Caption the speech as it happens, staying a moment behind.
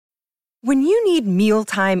When you need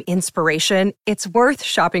mealtime inspiration, it's worth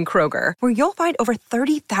shopping Kroger, where you'll find over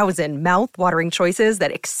 30,000 mouth-watering choices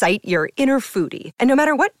that excite your inner foodie. And no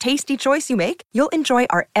matter what tasty choice you make, you'll enjoy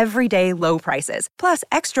our everyday low prices, plus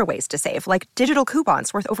extra ways to save, like digital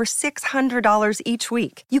coupons worth over $600 each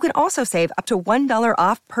week. You can also save up to $1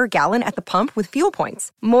 off per gallon at the pump with fuel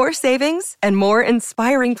points. More savings and more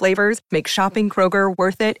inspiring flavors make shopping Kroger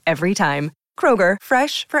worth it every time. Kroger,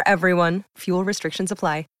 fresh for everyone. Fuel restrictions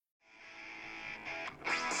apply.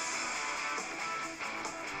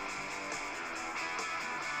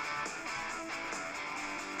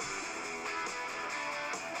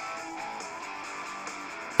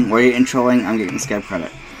 Where are you introing? I'm getting Skype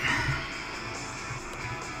credit.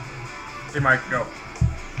 Hey, Mike, go. All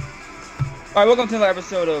right, welcome to another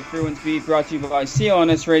episode of Bruins Beat, brought to you by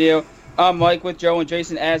CLNS Radio. I'm Mike with Joe and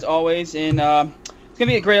Jason, as always, and it's going to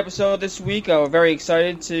be a great episode this week. We're very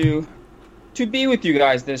excited to be with you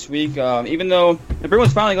guys this week, even though the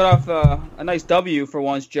Bruins finally got off a nice W for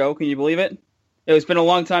once, Joe. Can you believe it? It's been a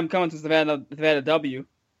long time coming since they've had a W.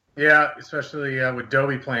 Yeah, especially with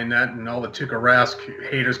Dobie playing that and all the Tuukka Rask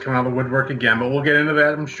haters coming out of the woodwork again. But we'll get into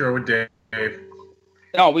that, I'm sure, with Dave.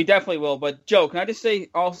 No, we definitely will. But, Joe, can I just say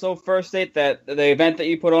also first state that the event that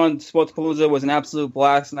you put on Sportspalooza was an absolute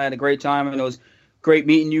blast, and I had a great time, and it was great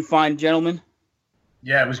meeting you fine gentlemen.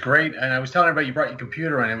 Yeah, it was great. And I was telling everybody you brought your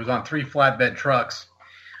computer in. It was on 3 flatbed trucks.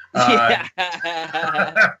 Yeah.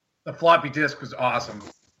 The floppy disk was awesome.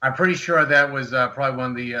 I'm pretty sure that was probably one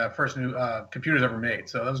of the first new computers ever made.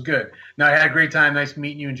 So that was good. Now, I had a great time. Nice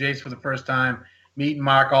meeting you and Jace for the first time. Meeting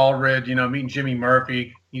Mark Allred, meeting Jimmy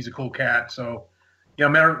Murphy. He's a cool cat. So, met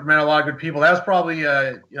a lot of good people. That was probably,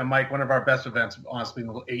 Mike, one of our best events, honestly, in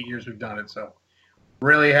the 8 years we've done it. So,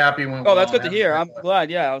 really happy. That's good to hear. I'm glad.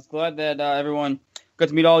 Yeah, I was glad that everyone got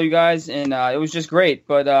to meet all you guys, and it was just great.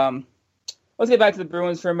 But let's get back to the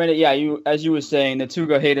Bruins for a minute. Yeah, as you were saying, the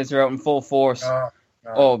Tuukka haters are out in full force.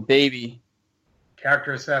 Oh, baby.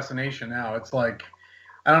 Character assassination now. It's like,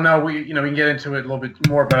 I don't know, we can get into it a little bit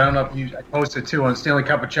more, but I don't know if I posted too on Stanley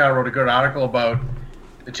Cup of Chat, wrote a good article about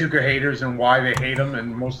the Tuukka haters and why they hate him,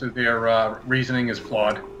 and most of their reasoning is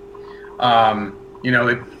flawed.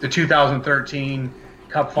 The 2013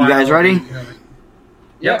 Cup final. You guys ready?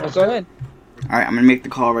 Yeah, go ahead. All right, I'm going to make the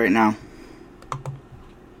call right now.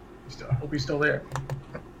 I hope he's still there.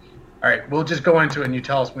 All right, we'll just go into it and you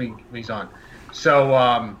tell us when he's on. So,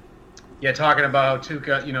 talking about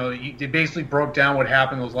Tuukka, they basically broke down what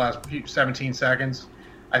happened those last 17 seconds.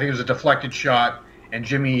 I think it was a deflected shot, and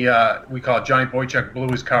Jimmy, we call it Johnny Boychuk, blew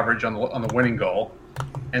his coverage on the winning goal.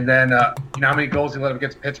 And then, how many goals he let up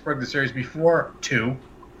against Pittsburgh the series before? 2.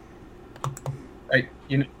 Right?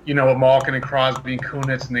 With Malkin and Crosby and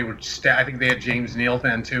Kunitz, and they were I think they had James Neal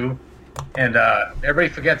then too. And everybody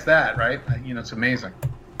forgets that, right? It's amazing.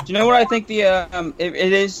 Do you know what I think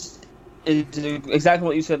it is? It's exactly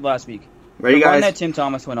what you said last week. Ready, the guys? run that Tim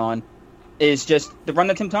Thomas went on is just the run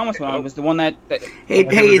that Tim Thomas went on was the one that. Hey,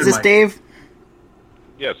 is this Dave?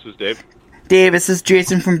 Yes, this is Dave. Dave, this is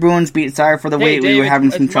Jason from Bruins Beat. Sorry for the wait. Dave, we were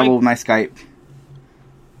having some trouble Mike. with my Skype.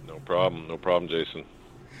 No problem, Jason.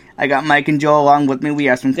 I got Mike and Joe along with me. We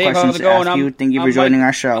have some Dave, questions to ask you. Thank you for joining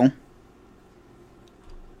our show.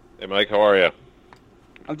 Hey, Mike, how are you?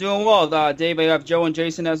 I'm doing well, Dave. I have Joe and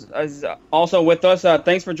Jason as also with us.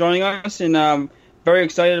 Thanks for joining us, and very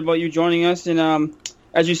excited about you joining us. And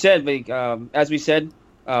as we said, we've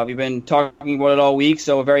been talking about it all week,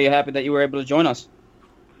 so we're very happy that you were able to join us.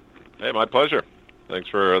 Hey, my pleasure. Thanks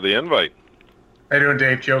for the invite. How you doing,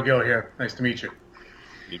 Dave? Joe Gill here. Nice to meet you.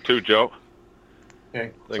 You too, Joe.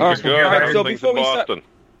 Okay. Things are good. All right, so things before in we Boston.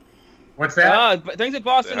 What's that? Things in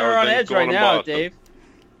Boston How are are on things edge going right in now, Boston? Dave.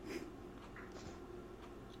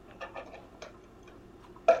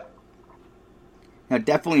 No,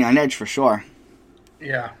 definitely on edge for sure.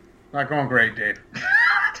 Yeah. Not going great, Dave.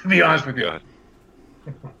 To be honest with you.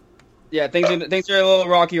 Good. Yeah, things are a little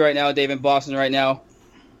rocky right now, Dave, in Boston right now.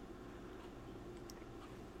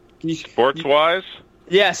 Sports-wise?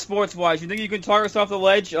 Yeah, sports-wise. You think you can talk us off the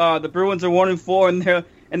ledge? The Bruins are 1-4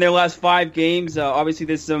 in their last 5 games. Obviously,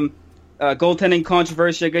 there's some goaltending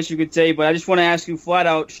controversy, I guess you could say. But I just want to ask you flat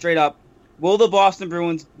out, straight up, will the Boston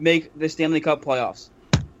Bruins make the Stanley Cup playoffs?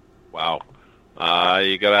 Wow.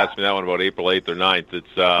 You got to ask me that one about April 8th or 9th. It's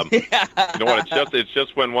you know what? It's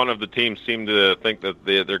just when one of the teams seem to think that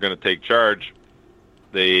they're going to take charge,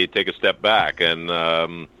 they take a step back. And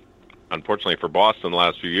unfortunately for Boston, the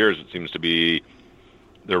last few years, it seems to be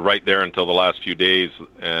they're right there until the last few days,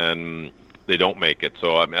 and they don't make it.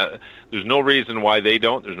 So there's no reason why they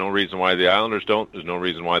don't. There's no reason why the Islanders don't. There's no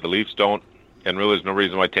reason why the Leafs don't. And really, there's no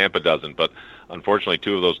reason why Tampa doesn't. But unfortunately,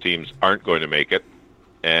 2 of those teams aren't going to make it.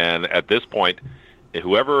 And at this point,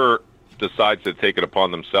 whoever decides to take it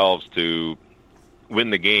upon themselves to win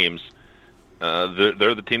the games,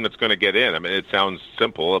 they're the team that's going to get in. I mean, it sounds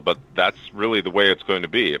simple, but that's really the way it's going to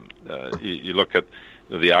be. You look at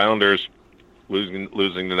the Islanders losing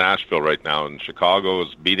to Nashville right now, and Chicago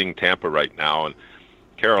is beating Tampa right now, and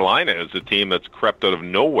Carolina is a team that's crept out of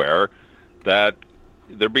nowhere that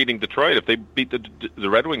they're beating Detroit. If they beat the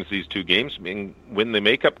Red Wings these two games, win the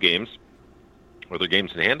makeup games, or their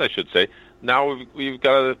games in hand, I should say, now we've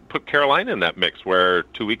got to put Carolina in that mix, where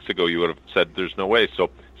 2 weeks ago you would have said there's no way. So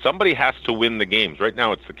somebody has to win the games. Right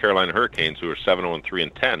now it's the Carolina Hurricanes, who are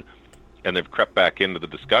 7-0-3-10, and they've crept back into the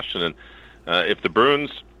discussion. And if the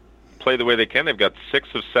Bruins play the way they can, they've got 6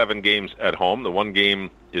 of 7 games at home. The one game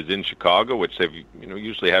is in Chicago, which they've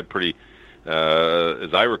usually had pretty,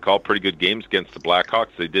 as I recall, pretty good games against the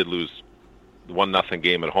Blackhawks. They did lose the 1-0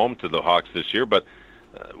 game at home to the Hawks this year, but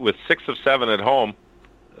with 6 of 7 at home,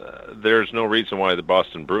 there's no reason why the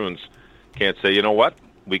Boston Bruins can't say, you know what,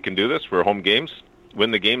 we can do this. We're home games, win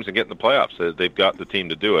the games, and get in the playoffs. They've got the team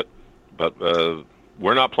to do it. But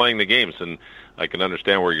we're not playing the games, and I can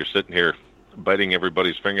understand where you're sitting here biting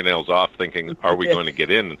everybody's fingernails off, thinking, "Are we going to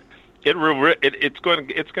get in?" It's going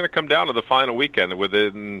to come down to the final weekend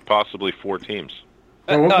within possibly 4 teams.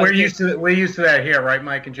 Well, we're used to that here, right,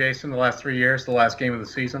 Mike and Jason? The last 3 years, the last game of the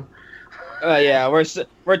season. Yeah,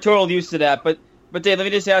 we're totally used to that. But Dave, let me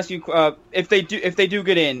just ask you: if they do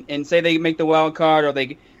get in, and say they make the wild card, or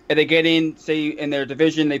they get in, say in their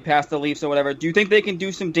division, they pass the Leafs or whatever, do you think they can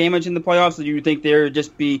do some damage in the playoffs, or do you think they're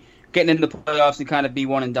just be getting into the playoffs and kind of be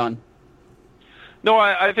one and done? No,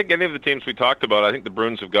 I think any of the teams we talked about, I think the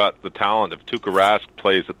Bruins have got the talent. If Tuukka Rask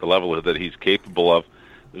plays at the level that he's capable of,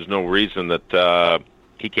 there's no reason that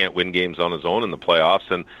he can't win games on his own in the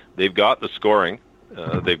playoffs. And they've got the scoring.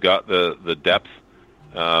 They've got the depth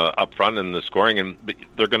up front in the scoring, and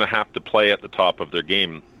they're going to have to play at the top of their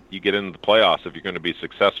game. You get into the playoffs, if you're going to be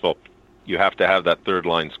successful, you have to have that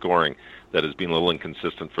third-line scoring that has been a little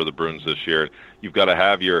inconsistent for the Bruins this year. You've got to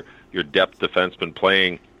have your depth defenseman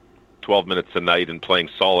playing 12 minutes a night and playing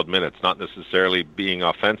solid minutes, not necessarily being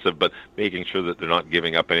offensive, but making sure that they're not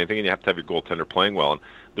giving up anything. And you have to have your goaltender playing well. And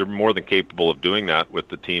they're more than capable of doing that with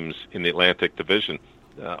the teams in the Atlantic Division.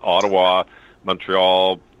 Ottawa,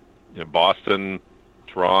 Montreal, Boston,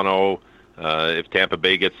 Toronto, if Tampa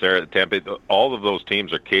Bay gets there, all of those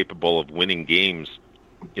teams are capable of winning games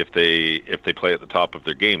if they play at the top of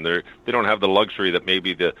their game. They don't have the luxury that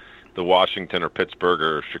maybe the Washington or Pittsburgh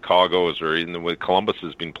or Chicago's or even the way Columbus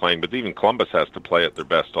has been playing, but even Columbus has to play at their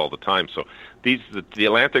best all the time. So the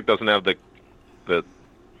Atlantic doesn't have the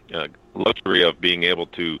luxury of being able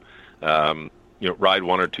to ride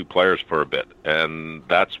 1 or 2 players for a bit, and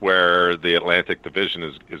that's where the Atlantic Division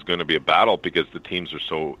is going to be a battle, because the teams are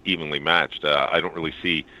so evenly matched. I don't really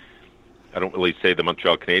say the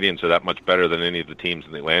Montreal Canadiens are that much better than any of the teams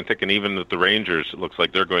in the Atlantic. And even with the Rangers, it looks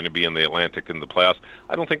like they're going to be in the Atlantic in the playoffs.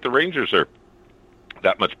 I don't think the Rangers are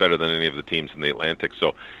that much better than any of the teams in the Atlantic.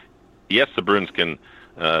 So, yes, the Bruins can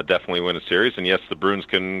definitely win a series, and yes, the Bruins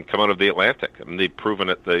can come out of the Atlantic. I mean, they've proven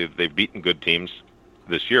it. They've beaten good teams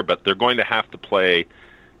this year, but they're going to have to play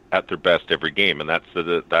at their best every game, and that's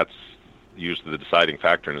usually the deciding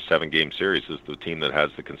factor in a 7-game series. Is the team that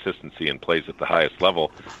has the consistency and plays at the highest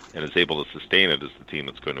level and is able to sustain it is the team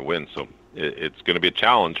that's going to win. So it's going to be a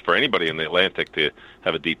challenge for anybody in the Atlantic to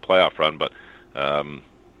have a deep playoff run, but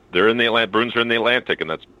they're in the Atlantic. Bruins are in the Atlantic, and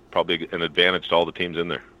that's probably an advantage to all the teams in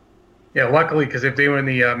there. Yeah, luckily, because if they were in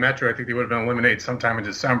the Metro, I think they would have been eliminated sometime in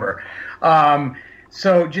December.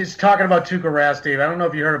 So just talking about Tuukka Rask, Dave, I don't know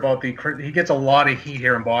if you heard about he gets a lot of heat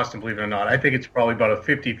here in Boston, believe it or not. I think it's probably about a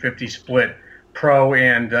 50-50 split pro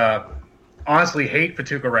and honestly hate for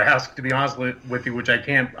Tuukka Rask, to be honest with you, which I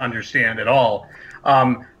can't understand at all.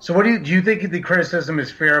 So what do you think the criticism is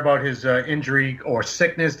fair about his injury or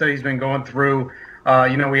sickness that he's been going through?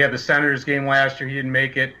 We had the Senators game last year. He didn't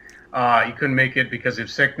make it. He couldn't make it because of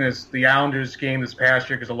sickness. The Islanders game this past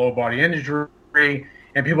year because of low body injury.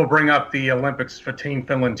 And people bring up the Olympics for Team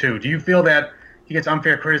Finland, too. Do you feel that he gets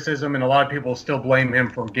unfair criticism, and a lot of people still blame him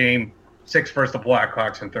for Game 6 versus the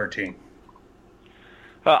Blackhawks in 13?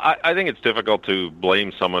 I think it's difficult to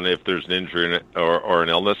blame someone if there's an injury or an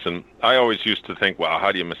illness. And I always used to think, wow,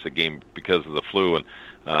 how do you miss a game because of the flu? And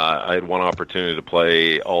I had one opportunity to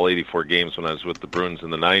play all 84 games when I was with the Bruins in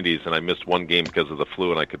the 90s, and I missed one game because of the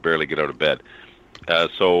flu, and I could barely get out of bed.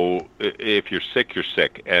 So if you're sick, you're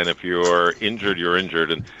sick. And if you're injured, you're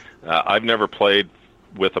injured. And I've never played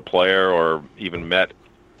with a player or even met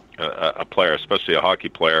a player, especially a hockey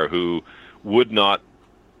player, who would not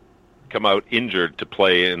come out injured to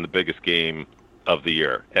play in the biggest game of the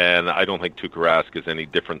year, and I don't think Tuukka Rask is any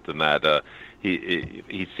different than that.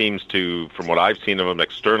 He seems to, from what I've seen of him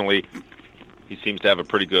externally, he seems to have a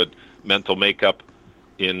pretty good mental makeup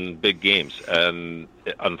in big games, and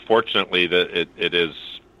unfortunately, it is,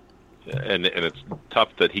 and it's tough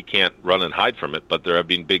that he can't run and hide from it. But there have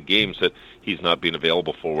been big games that he's not been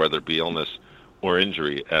available for, whether it be illness or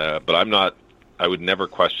injury. But I would never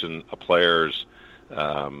question a player's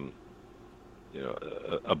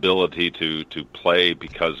ability to play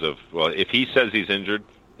because of, well, if he says he's injured,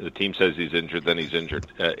 the team says he's injured, then he's injured.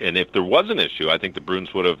 And if there was an issue, I think the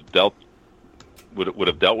Bruins would have dealt with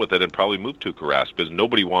it and probably moved Tuukka Rask, because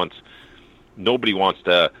nobody wants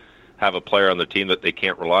to have a player on the team that they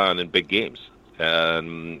can't rely on in big games.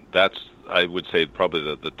 And that's, I would say,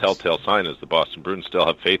 probably the telltale sign is the Boston Bruins still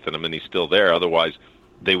have faith in him and he's still there. Otherwise,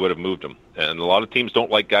 they would have moved him. And a lot of teams don't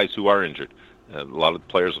like guys who are injured. A lot of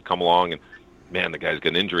players will come along and, man, the guy's got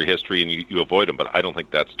an injury history, and you avoid him. But I don't think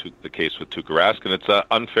that's the case with Tuukka Rask, and it's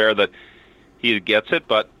unfair that he gets it,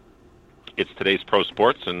 but it's today's pro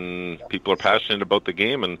sports, and people are passionate about the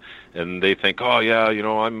game, and they think, oh, yeah,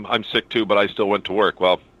 I'm sick too, but I still went to work.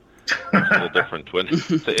 Well, it's a little different.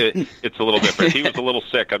 It's a little different. He was a little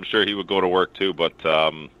sick. I'm sure he would go to work too, but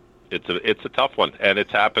it's a tough one, and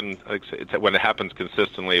it's happened. When it happens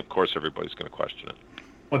consistently, of course, everybody's going to question it.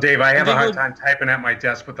 Well, Dave, I have a hard time typing at my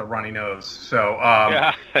desk with a runny nose, so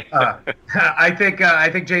I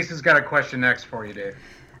think Jason's got a question next for you, Dave.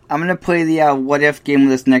 I'm going to play the what-if game with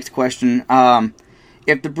this next question.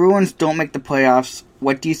 If the Bruins don't make the playoffs,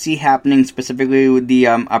 what do you see happening specifically with the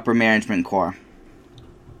upper management core?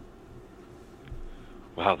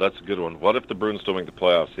 Wow, that's a good one. What if the Bruins don't make the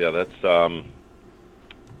playoffs? Yeah,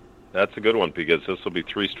 that's a good one, because this will be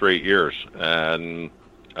 3 straight years, and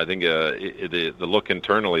I think the look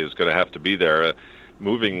internally is going to have to be there.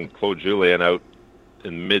 Moving Claude Julien out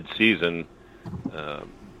in mid-season,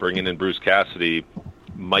 bringing in Bruce Cassidy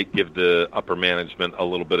might give the upper management a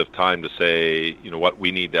little bit of time to say, you know what,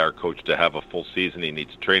 we need our coach to have a full season. He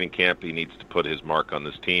needs a training camp. He needs to put his mark on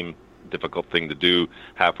this team. Difficult thing to do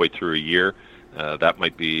halfway through a year. That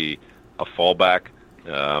might be a fallback.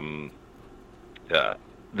 The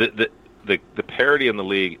parity in the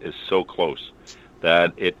league is so close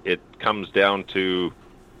that it comes down to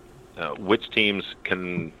which teams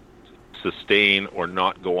can sustain or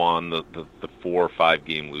not go on the 4 or 5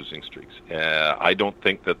 game losing streaks. I don't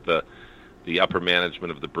think that the upper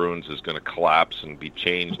management of the Bruins is going to collapse and be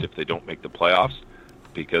changed if they don't make the playoffs,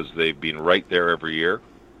 because they've been right there every year.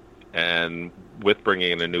 And with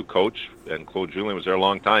bringing in a new coach, and Claude Julien was there a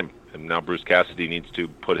long time, and now Bruce Cassidy needs to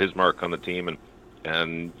put his mark on the team,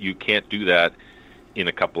 and you can't do that in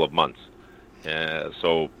a couple of months.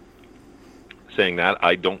 So saying that,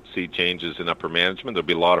 I don't see changes in upper management. There'll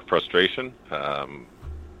be a lot of frustration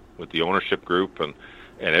with the ownership group and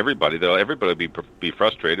everybody. Everybody will be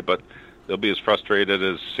frustrated, but they'll be as frustrated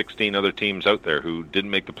as 16 other teams out there who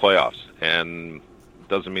didn't make the playoffs. And it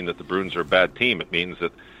doesn't mean that the Bruins are a bad team. It means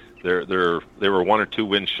that they were 1 or 2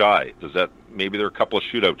 wins shy. Maybe they're a couple of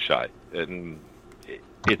shootouts shy. And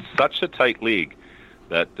it's such a tight league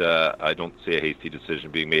that I don't see a hasty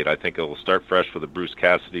decision being made. I think it will start fresh for the Bruce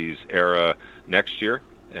Cassidy's era next year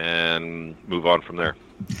and move on from there.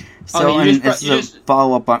 So, and this is a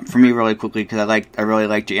follow-up for me really quickly, because I really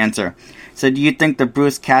liked your answer. So do you think the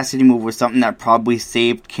Bruce Cassidy move was something that probably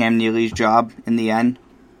saved Cam Neely's job in the end?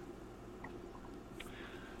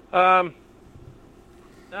 I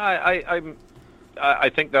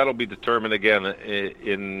think that'll be determined again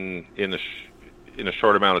in a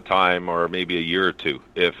short amount of time, or maybe a year or two,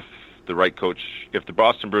 if the right coach, if the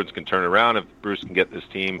Boston Bruins can turn it around, if Bruce can get this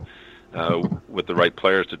team with the right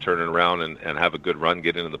players to turn it around and have a good run,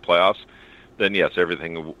 get into the playoffs, then yes,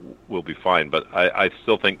 everything will be fine. But I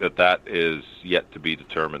still think that is yet to be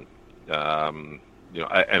determined. And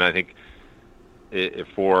I think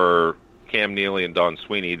for Cam Neely and Don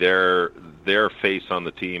Sweeney, their face on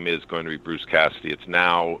the team is going to be Bruce Cassidy. It's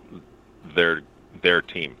now their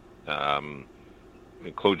team.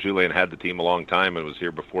 Claude Julien had the team a long time and was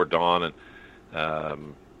here before Don,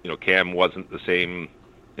 and Cam wasn't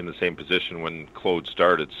in the same position when Claude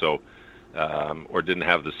started, so or didn't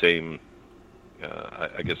have the same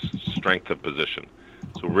strength of position.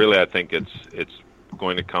 So really, I think it's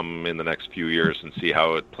going to come in the next few years and see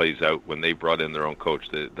how it plays out when they brought in their own coach.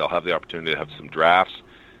 They'll have the opportunity to have some drafts,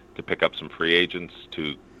 to pick up some free agents,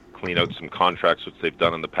 to clean out some contracts, which they've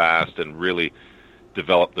done in the past, and really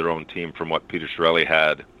develop their own team from what Peter Chiarelli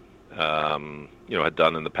had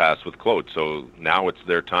done in the past with Claude. So now it's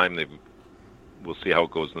their time. We'll see how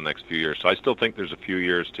it goes in the next few years. So I still think there's a few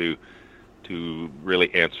years to to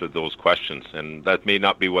really answer those questions. And that may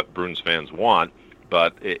not be what Bruins fans want,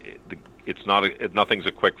 but nothing's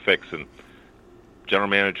a quick fix. And general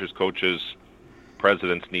managers, coaches,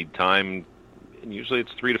 presidents need time. And usually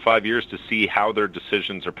it's 3 to 5 years to see how their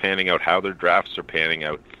decisions are panning out, how their drafts are panning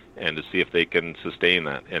out, and to see if they can sustain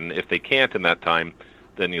that. And if they can't in that time,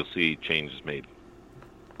 then you'll see changes made.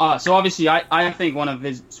 So obviously, I think one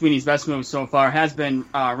of Sweeney's best moves so far has been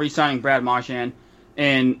re-signing Brad Marchand.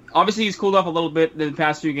 And obviously he's cooled up a little bit in the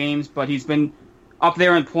past few games, but he's been up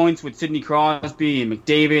there in points with Sidney Crosby and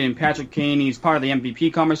McDavid and Patrick Kane. He's part of the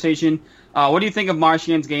MVP conversation. What do you think of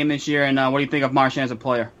Marchand's game this year, and what do you think of Marchand as a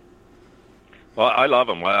player? Well, I love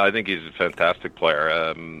him. I think he's a fantastic player.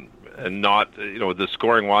 And not, the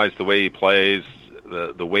scoring-wise, the way he plays,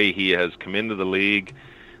 the way he has come into the league,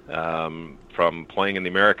 from playing in the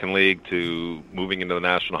American League to moving into the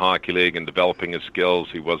National Hockey League and developing his skills.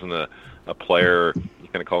 He wasn't a player, you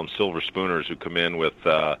kind of call them silver spooners, who come in with,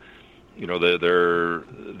 they're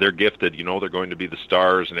gifted. They're going to be the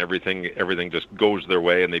stars, and everything just goes their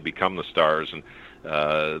way, and they become the stars. And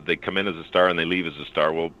they come in as a star and they leave as a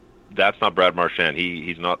star. Well, that's not Brad Marchand.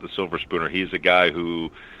 He's not the silver spooner. He's a guy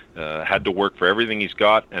who had to work for everything he's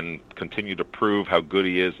got and continue to prove how good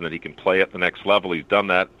he is and that he can play at the next level. He's done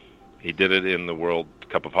that. He did it in the World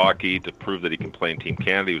Cup of Hockey to prove that he can play in Team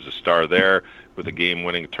Canada. He was a star there with a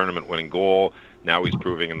game-winning, tournament-winning goal. Now he's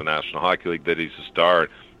proving in the National Hockey League that he's a star.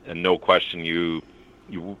 And no question,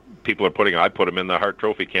 people are I put him in the Hart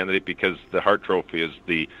Trophy candidate because the Hart Trophy is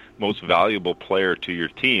the most valuable player to your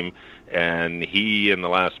team. And he, in the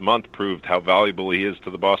last month, proved how valuable he is to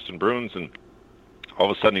the Boston Bruins. And all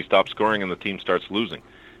of a sudden he stops scoring and the team starts losing.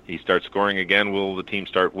 He starts scoring again, will the team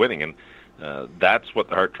start winning? And that's what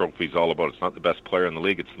the Hart Trophy is all about. It's not the best player in the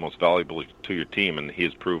league. It's the most valuable to your team. And he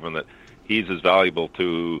has proven that he's as valuable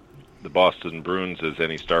to the Boston Bruins as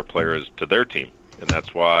any star player is to their team. And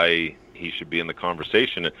that's why he should be in the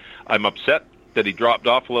conversation. I'm upset that he dropped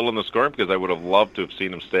off a little in the scoring because I would have loved to have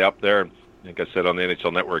seen him stay up there. Like I said on the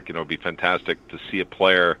NHL Network, it'd be fantastic to see a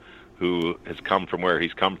player who has come from where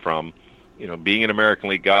he's come from, being an American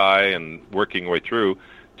League guy and working way through,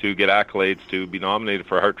 to get accolades, to be nominated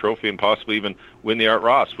for a Hart Trophy and possibly even win the Art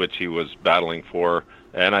Ross, which he was battling for.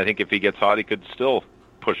 And I think if he gets hot, he could still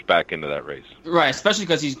push back into that race. Right, especially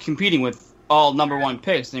because he's competing with all number one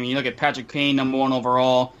picks. I mean, you look at Patrick Kane, number one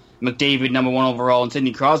overall, McDavid, number one overall, and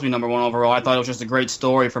Sidney Crosby, number one overall. I thought it was just a great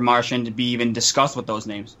story for Marchand to be even discussed with those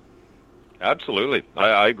names. Absolutely.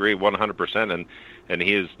 I agree 100%. And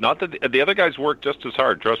he is not that the other guys worked just as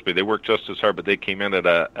hard. Trust me, they worked just as hard, but they came in at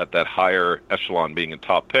that higher echelon, being a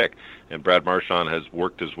top pick. And Brad Marchand has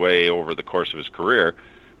worked his way over the course of his career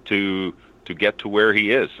to get to where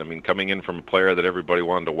he is. I mean, coming in from a player that everybody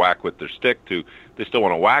wanted to whack with their stick to, they still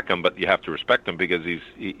want to whack him, but you have to respect him because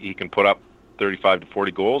he can put up 35 to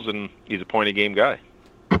 40 goals, and he's a point-a-game guy.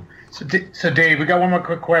 So Dave, we got one more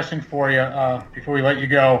quick question for you before we let you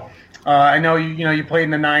go. I know you played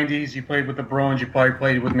in the '90s. You played with the Bruins. You probably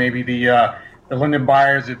played with maybe the Lyndon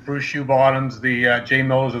Byers, the Bruce Shoebottoms, the Jay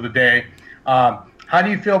Millers of the day. How do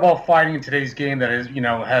you feel about fighting in today's game that is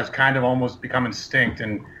has kind of almost become instinct?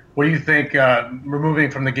 And what do you think removing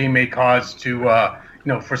from the game may cause to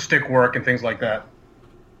for stick work and things like that?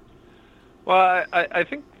 Well, I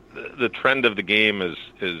think the trend of the game is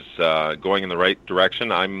going in the right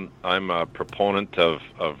direction. I'm a proponent of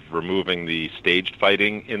removing the staged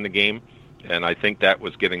fighting in the game, and I think that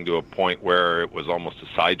was getting to a point where it was almost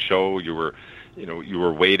a sideshow. You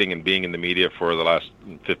were waiting and being in the media for the last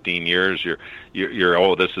 15 years.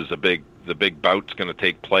 You're this is the big bout's going to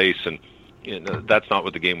take place, and that's not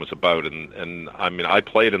what the game was about. And I mean, I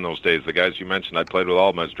played in those days. The guys you mentioned, I played with all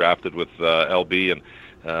of them. I was drafted with LB and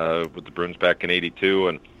with the Bruins back in '82,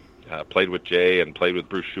 and played with Jay and played with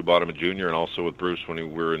Bruce Shoebottom Jr. and also with Bruce when we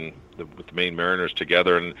were with the Maine Mariners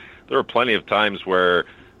together. And there were plenty of times where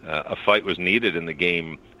a fight was needed in the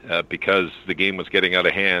game because the game was getting out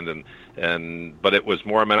of hand. But it was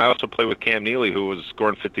more. I mean, I also played with Cam Neely, who was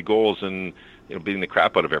scoring 50 goals and beating the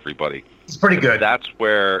crap out of everybody. It's pretty good. That's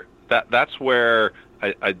where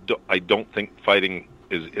I don't think fighting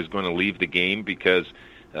is going to leave the game because.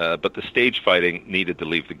 But the stage fighting needed to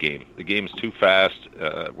leave the game. The game's too fast.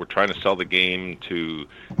 We're trying to sell the game to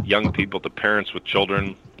young people, to parents with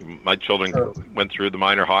children. My children went through the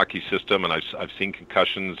minor hockey system, and I've seen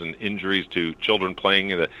concussions and injuries to children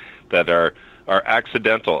playing that are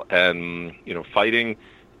accidental. And fighting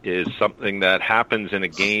is something that happens in a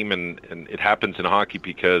game, and it happens in hockey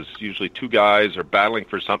because usually two guys are battling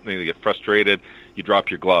for something. They get frustrated. You drop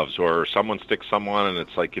your gloves, or someone sticks someone, and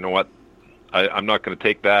it's like, you know what? I'm not going to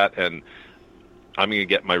take that, and I'm going to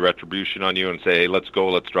get my retribution on you and say, hey, let's go,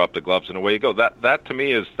 let's drop the gloves, and away you go. That to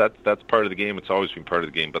me is that's part of the game. It's always been part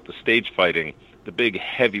of the game. But the stage fighting, the big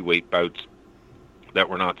heavyweight bouts that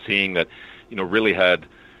we're not seeing, that really had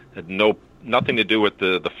nothing to do with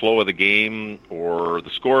the flow of the game or the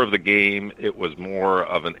score of the game. It was more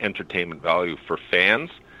of an entertainment value for fans.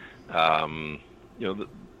 I'm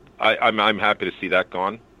happy to see that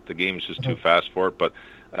gone. The game's just too fast for it. But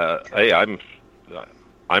hey,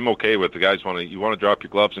 I'm okay with the guys you want to drop your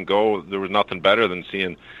gloves and go. There was nothing better than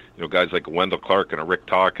seeing guys like Wendell Clark and a Rick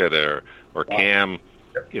Tocchet or Cam,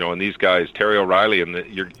 and these guys, Terry O'Reilly, and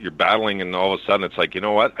you're battling, and all of a sudden it's like, you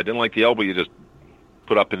know what? I didn't like the elbow you just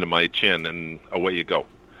put up into my chin, and away you go.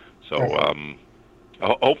 So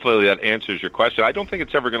hopefully that answers your question. I don't think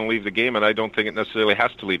it's ever going to leave the game, and I don't think it necessarily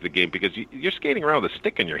has to leave the game, because you're skating around with a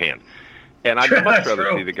stick in your hand. And I'd much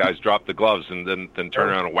rather see the guys drop the gloves and then turn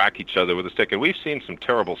around and whack each other with a stick. And we've seen some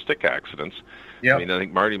terrible stick accidents. Yep. I mean, I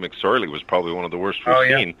think Marty McSorley was probably one of the worst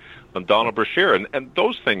we've seen on Donald Brashear. And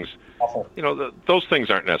those things, awful. Those things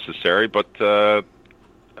aren't necessary. But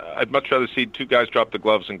I'd much rather see two guys drop the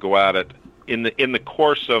gloves and go at it in the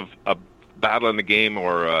course of a battle in the game,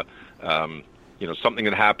 or something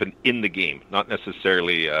that happened in the game, not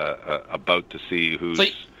necessarily about to see who's.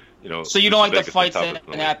 So you don't like the fights that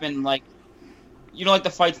happen like. You don't like the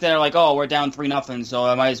fights that are like, oh, we're down 3-0, so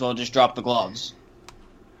I might as well just drop the gloves.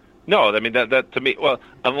 No, I mean that to me. Well,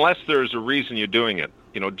 unless there's a reason you're doing it,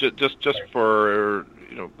 just for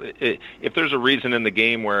if there's a reason in the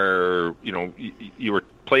game where you were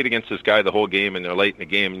played against this guy the whole game and they're late in the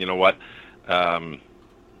game, and you know what, I'm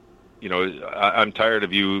tired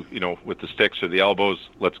of you, with the sticks or the elbows.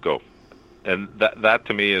 Let's go, and that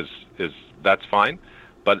to me is that's fine,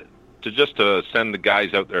 but. To send the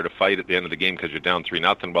guys out there to fight at the end of the game because you're down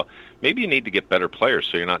 3-0. Well, maybe you need to get better players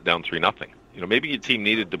so you're not down 3-0. Maybe your team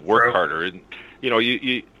needed to work harder. And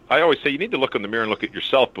I always say you need to look in the mirror and look at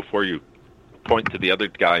yourself before you point to the other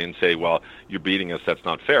guy and say, "Well, you're beating us. That's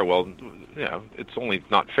not fair." Well, it's only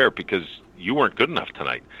not fair because you weren't good enough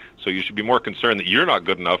tonight. So you should be more concerned that you're not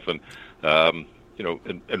good enough and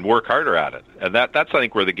and work harder at it. And that's I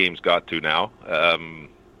think where the game's got to now.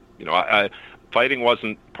 Fighting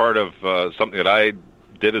wasn't part of something that I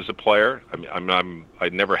did as a player. I mean, I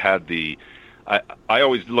never had the. I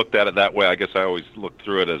always looked at it that way. I guess I always looked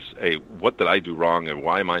through it as, hey, what did I do wrong, and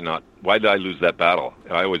why did I lose that battle?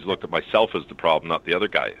 And I always looked at myself as the problem, not the other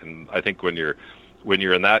guy. And I think when you're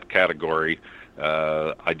in that category,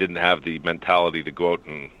 I didn't have the mentality to go out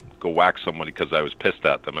and go whack somebody because I was pissed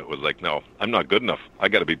at them. It was like, no, I'm not good enough. I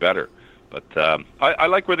got to be better. But I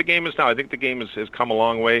like where the game is now. I think the game has come a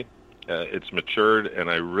long way. It's matured, and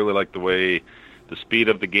I really like the speed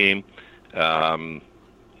of the game. And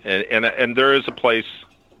there is a place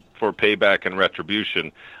for payback and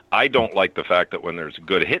retribution. I don't like the fact that when there's a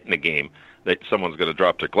good hit in the game that someone's going to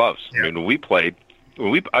drop their gloves. Yeah. I mean,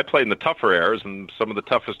 I played in the tougher eras and some of the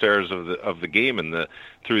toughest eras of the game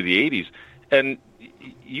through the 80s, and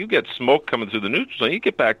you get smoke coming through the neutral zone. You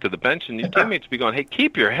get back to the bench, and your teammates be going, "Hey,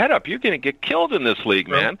 keep your head up. You're going to get killed in this league,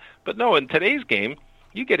 man." But no, in today's game.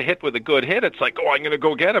 You get hit with a good hit, it's like, oh, I'm going to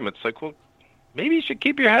go get him. It's like, well, maybe you should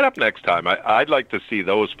keep your head up next time. I'd like to see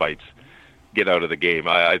those fights get out of the game.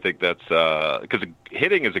 I think that's because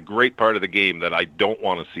hitting is a great part of the game that I don't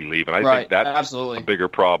want to see leave, and I think that's absolutely a bigger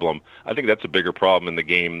problem. I think that's a bigger problem in the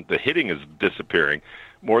game. The hitting is disappearing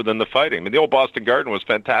more than the fighting. I mean, the old Boston Garden was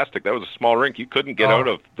fantastic. That was a small rink. You couldn't get out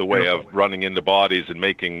of the way of running into bodies and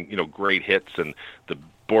making great hits, and the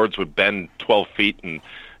boards would bend 12 feet and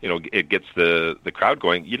it gets the crowd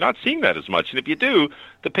going. You're not seeing that as much. And if you do,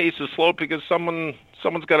 the pace is slowed because someone's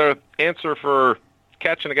got to answer for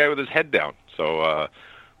catching a guy with his head down. So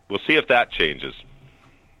we'll see if that changes.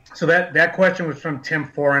 So that question was from Tim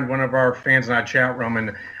Forend, one of our fans in our chat room.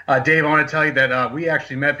 And Dave, I want to tell you that we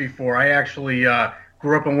actually met before. I actually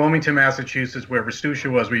grew up in Wilmington, Massachusetts, where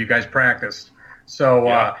Restutia was, where you guys practiced. So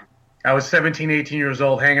I was 17, 18 years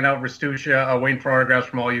old, hanging out in Restutia, waiting for autographs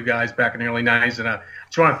from all you guys back in the early 90s. And I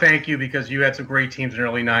just want to thank you because you had some great teams in the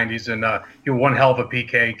early 90s, and you were one hell of a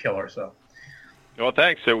PK killer. So, well,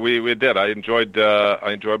 thanks. We did. I enjoyed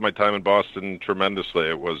my time in Boston tremendously.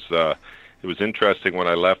 It was interesting when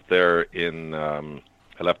I left there I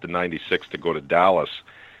left in '96 to go to Dallas.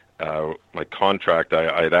 My contract,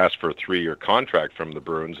 I had asked for a 3-year contract from the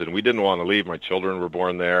Bruins, and we didn't want to leave. My children were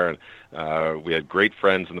born there, and we had great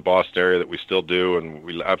friends in the Boston area that we still do, and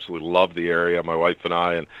we absolutely love the area, my wife and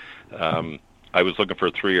I. And I was looking for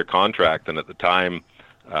a 3-year contract, and at the time,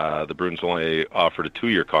 the Bruins only offered a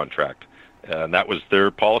 2-year contract. And that was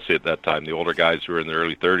their policy at that time. The older guys who were in their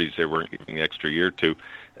early 30s, they weren't getting an extra year or two.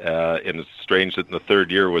 And it's strange that in the third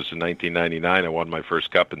year was in 1999, I won my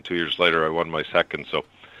first cup, and 2 years later I won my second. So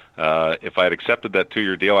if I had accepted that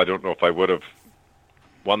 2-year deal, I don't know if I would have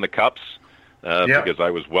won the cups because I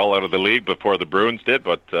was well out of the league before the Bruins did.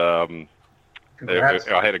 But I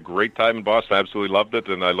had a great time in Boston. I absolutely loved it,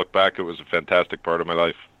 and I look back, it was a fantastic part of my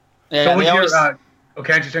life. Yeah,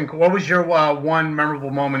 what was your one memorable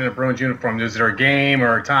moment in a Bruins uniform? Is there a game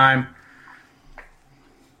or a time?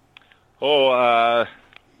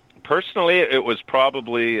 Personally, it was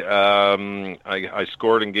probably I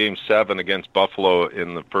scored in Game 7 against Buffalo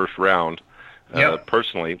in the first round.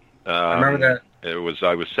 Personally, I remember that.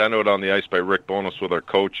 I was sent out on the ice by Rick Bowness with our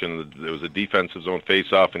coach, and it was a defensive zone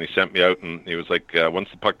face-off, and he sent me out, and he was like, once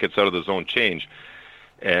the puck gets out of the zone, change.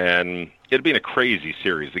 And it had been a crazy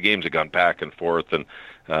series. The games had gone back and forth, and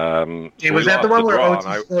was that the one where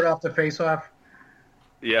OT scored off the face-off?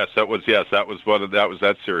 Yes, that was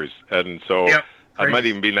that series, and so I might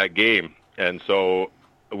even be in that game. And so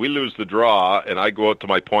we lose the draw, and I go out to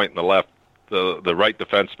my point in the left, the right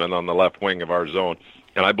defenseman on the left wing of our zone,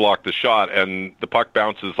 and I block the shot, and the puck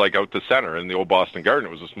bounces like out to center in the old Boston Garden.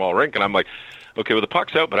 It was a small rink, and I'm like, okay, well, the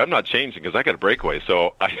puck's out, but I'm not changing because I got a breakaway.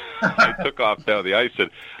 So I took off down the ice, and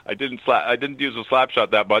I didn't use a slap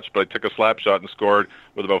shot that much, but I took a slap shot and scored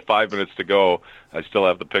with about 5 minutes to go. I still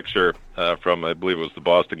have the picture from, I believe it was the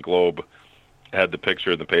Boston Globe, had the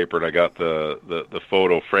picture in the paper, and I got the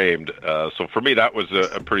photo framed. So for me, that was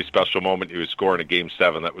a pretty special moment. He was scoring a Game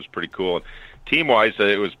 7. That was pretty cool. And team-wise,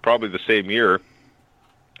 it was probably the same year.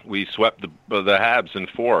 We swept the Habs in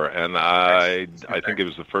 4, and I think it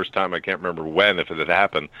was the first time, I can't remember when, if it had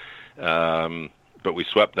happened, but we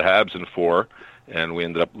swept the Habs in 4, and we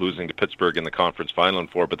ended up losing to Pittsburgh in the conference final in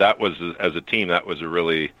 4. But that was, as a team, that was a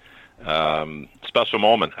really special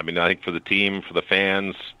moment. I mean, I think for the team, for the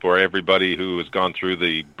fans, for everybody who has gone through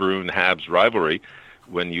the Bruin-Habs rivalry,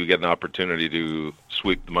 when you get an opportunity to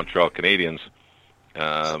sweep the Montreal Canadiens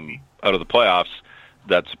out of the playoffs,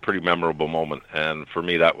 that's a pretty memorable moment. And for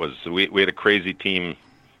me, that was, we had a crazy team,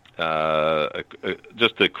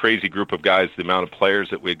 just a crazy group of guys. The amount of players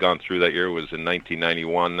that we had gone through that year was in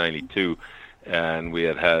 1991, 92, and we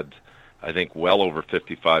had, I think, well over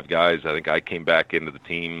 55 guys. I think I came back into the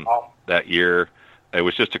team that year. It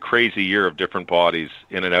was just a crazy year of different bodies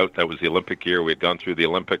in and out. That was the Olympic year. We had gone through the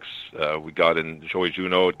Olympics. We got in, Joey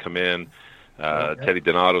Juneau had come in, Teddy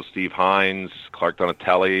Donato, Steve Hines, Clark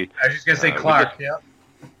Donatelli. I was just going to say Clark,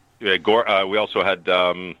 Yeah, we also had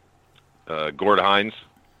Gord Hines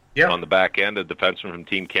on the back end, a defenseman from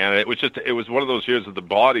Team Canada. It was one of those years of the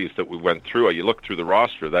bodies that we went through. You look through the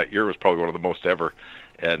roster, that year was probably one of the most ever,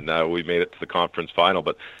 and we made it to the conference final.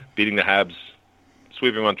 But beating the Habs,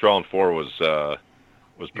 sweeping Montreal in 4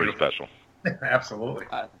 was pretty special. Absolutely.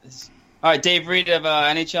 All right, Dave Reid of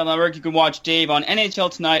NHL Network. You can watch Dave on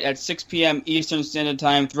NHL Tonight at 6 p.m. Eastern Standard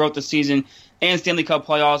Time throughout the season and Stanley Cup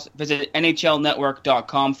playoffs. Visit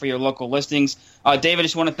NHLnetwork.com for your local listings. David, I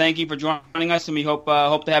just want to thank you for joining us, and we hope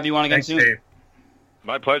to have you on again soon. Dave.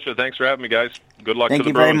 My pleasure. Thanks for having me, guys. Good luck to the Bruins. Thank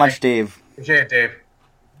you very much, Dave. Appreciate it, Dave.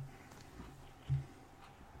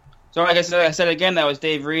 So like I said again, that was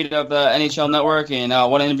Dave Reid of the NHL Network, and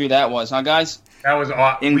what an interview that was, huh, guys? That was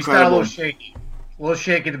awesome. Incredible. We started a little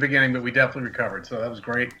shaky at the beginning, but we definitely recovered, so that was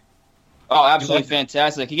great. Oh, absolutely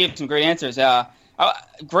fantastic. He gave some great answers.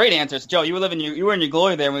 Great answers. Joe, you were in your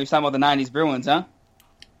glory there when we were talking about the 90s Bruins, huh?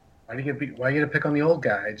 Why you gotta pick on the old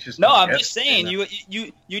guy? It's just I'm just saying, you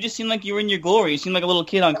just seem like you were in your glory. You seem like a little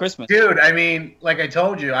kid on Christmas. Dude, I mean, like I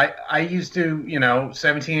told you, I used to,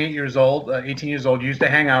 18 years old, used to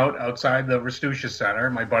hang out outside the Restucia Center,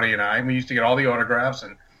 my buddy and I. We used to get all the autographs,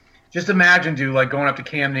 and just imagine, dude, like going up to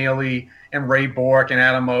Cam Neely and Ray Bork and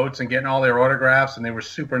Adam Oates and getting all their autographs, and they were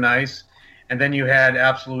super nice. And then you had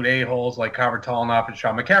absolute a-holes like Carver Tolanoff and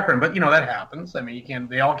Sean McEachran. But, that happens. I mean,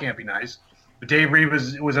 they all can't be nice. But Dave Reid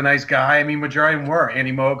was a nice guy. I mean, majority of them were.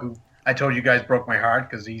 Andy Moog, who I told you guys broke my heart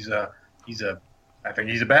because I think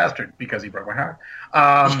he's a bastard because he broke my heart.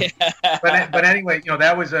 But anyway,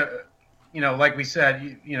 that was like we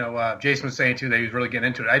said, Jason was saying too that he was really getting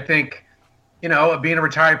into it. I think, being a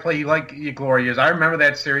retired player, you like your glory years. I remember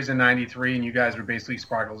that series in '93, and you guys were basically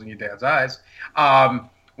sparkles in your dad's eyes.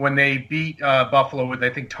 When they beat Buffalo with,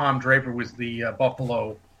 I think Tom Draper was the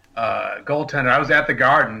Buffalo goaltender. I was at the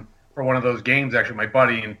Garden for one of those games, actually, my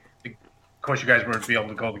buddy, and of course you guys weren't be able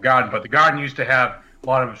to go to the Garden, but the Garden used to have a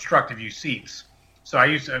lot of obstructive view seats. So I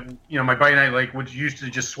used to, my buddy and I used to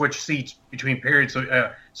just switch seats between periods, so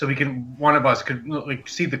one of us could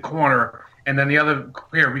see the corner, and then the other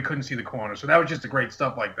player we couldn't see the corner. So that was just the great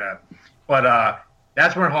stuff like that. But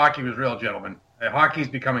That's when hockey was real, gentlemen. Hockey's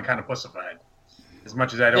becoming kind of pussified, as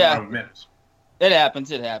much as I don't want to admit it. It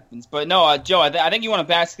happens. But no, Joe, I think you want to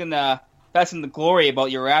bask in the glory about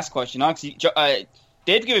your Rask question. Honestly,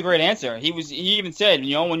 Dave gave a great answer. He even said,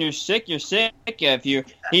 when you're sick, you're sick.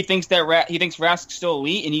 He thinks Rask's still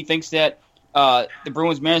elite, and he thinks that the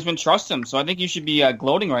Bruins management trusts him. So I think you should be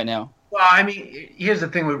gloating right now. Well, I mean, here's the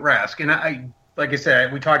thing with Rask, and like I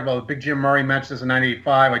said, we talked about Big Jim Murray mentioned this in '98.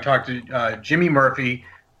 I talked to Jimmy Murphy.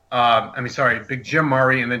 Big Jim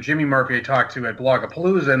Murray, and then Jimmy Murphy I talked to at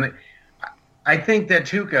Blogapalooza, and I think that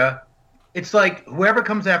Tuukka, it's like whoever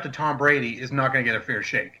comes after Tom Brady is not going to get a fair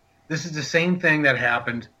shake. This is the same thing that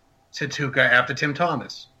happened to Tuukka after Tim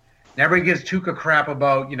Thomas. And everybody gives Tuukka crap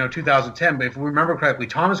about 2010, but if we remember correctly,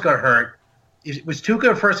 Thomas got hurt. Was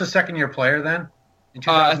Tuukka a first or second year player then? In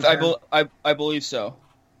I believe so.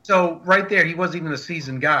 So right there, he wasn't even a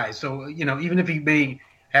seasoned guy. So even if he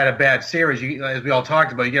had a bad series, as we all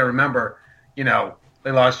talked about, you got to remember,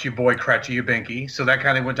 they lost your boy Krejci Ubinki, so that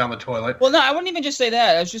kind of went down the toilet. Well, no, I wouldn't even just say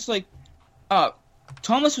that. I was just like,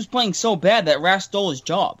 Thomas was playing so bad that Rask stole his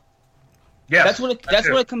job. Yes, that's what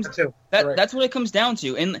it comes down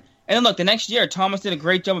to. And look, the next year Thomas did a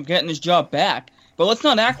great job of getting his job back. But let's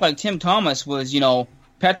not act like Tim Thomas was,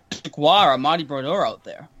 Patrick Roy or Marty Brodeur out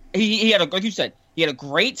there. He had like you said, he had a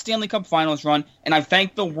great Stanley Cup Finals run, and I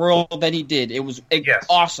thank the world that he did. It was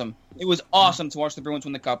awesome. It was awesome to watch the Bruins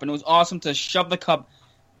win the Cup, and it was awesome to shove the Cup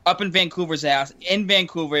up in Vancouver's ass. In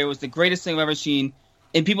Vancouver, it was the greatest thing I've ever seen.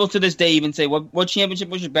 And people to this day even say, what championship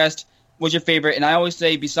was your best, was your favorite? And I always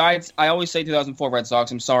say 2004 Red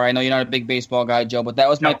Sox. I'm sorry, I know you're not a big baseball guy, Joe, but that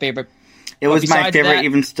was my favorite. It was my favorite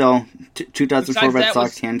even still. 2004 Red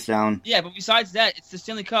Sox, hands down. Yeah, but besides that, it's the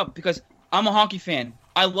Stanley Cup because I'm a hockey fan.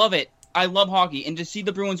 I love it. I love hockey, and to see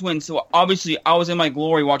the Bruins win, so obviously I was in my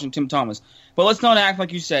glory watching Tim Thomas. But let's not act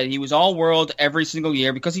like you said he was all-world every single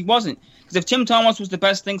year, because he wasn't. Because if Tim Thomas was the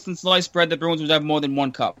best thing since sliced bread, the Bruins would have more than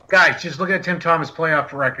one cup. Guys, just look at Tim Thomas'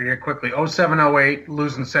 playoff record here quickly. 07-08,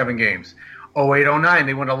 losing 7 games. 08-09,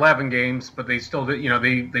 they won 11 games, but they still did,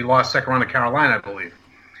 they lost second round to Carolina, I believe.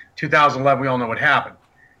 2011, we all know what happened.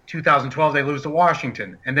 2012, they lose to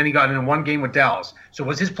Washington, and then he got in one game with Dallas. So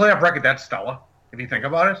was his playoff record that stellar, if you think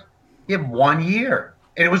about it? He had 1 year.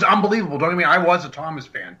 And it was unbelievable. Don't get me, I was a Thomas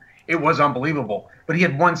fan. It was unbelievable. But he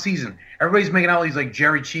had one season. Everybody's making out he's like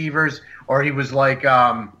Jerry Cheevers, or he was like,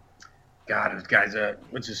 this guy's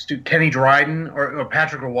Kenny Dryden, or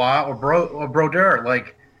Patrick Roy, or Brodeur.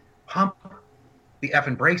 Like, pump the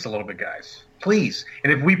effing brakes a little bit, guys. Please.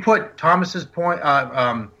 And if we put Thomas's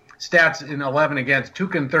stats in 11 against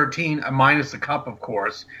Tuukka in 13, minus the cup, of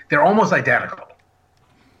course, they're almost identical.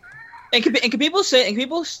 And can people say,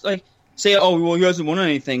 oh, well, he hasn't won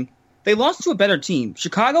anything? They lost to a better team.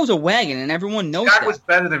 Chicago's a wagon, and everyone knows that. That was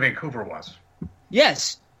better than Vancouver was.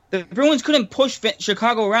 Yes. The Bruins couldn't push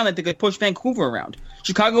Chicago around like they could push Vancouver around.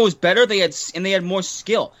 Chicago was better, they had more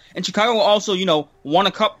skill. And Chicago also, won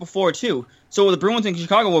a cup before, too. So the Bruins and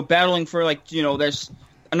Chicago were battling for, there's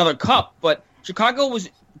another cup. But Chicago was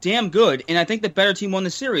damn good, and I think the better team won the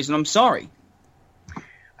series, and I'm sorry.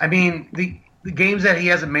 I mean, the games that he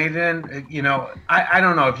hasn't made it in, I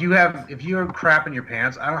don't know. If you're crapping your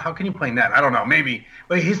pants, I don't know, how can you play net? I don't know, maybe.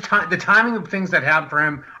 But the timing of things that happened for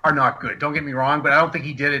him are not good. Don't get me wrong, but I don't think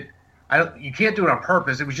he did it. You can't do it on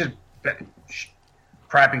purpose. It was just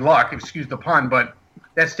crappy luck, excuse the pun. But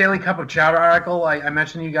that Stanley Cup of Chowder article I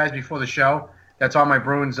mentioned to you guys before the show, that's on my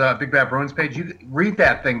Bruins, Big Bad Bruins page. You read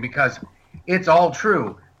that thing because it's all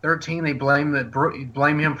true. 13, they blame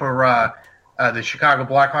him for the Chicago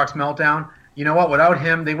Blackhawks meltdown. You know what? Without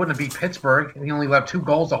him, they wouldn't have beat Pittsburgh. He only left 2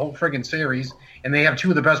 goals the whole friggin' series, and they have 2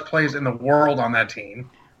 of the best players in the world on that team.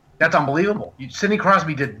 That's unbelievable. Sidney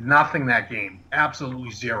Crosby did nothing that game.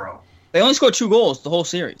 Absolutely zero. They only scored 2 goals the whole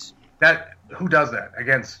series. Who does that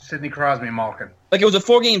against Sidney Crosby and Malkin? It was a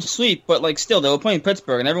 4-game sweep, but still, they were playing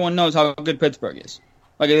Pittsburgh, and everyone knows how good Pittsburgh is.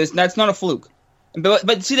 That's not a fluke.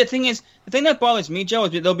 But see, the thing that bothers me, Joe,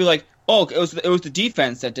 is they'll be like, oh, it was the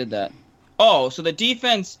defense that did that. Oh, so the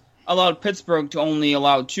defense allowed Pittsburgh to only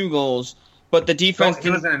allow 2 goals, but the defense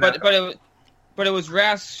didn't. But it was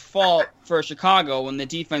Rask's fault for Chicago when the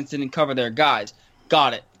defense didn't cover their guys.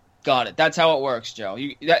 Got it. That's how it works, Joe.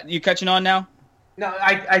 You catching on now? No,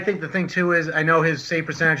 I think the thing too is I know his save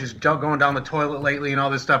percentage is going down the toilet lately and all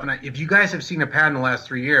this stuff. And if you guys have seen a pattern in the last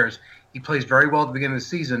 3 years, he plays very well at the beginning of the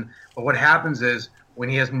season. But what happens is when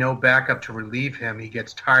he has no backup to relieve him, he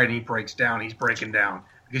gets tired and he breaks down. He's breaking down.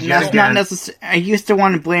 That's not necessary. I used to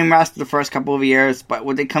want to blame Rask the first couple of years, but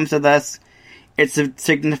when it comes to this, it's a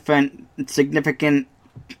significant.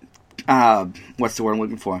 What's the word I'm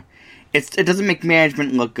looking for? it doesn't make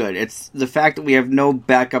management look good. It's the fact that we have no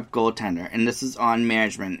backup goaltender, and this is on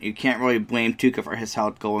management. You can't really blame Tuukka for his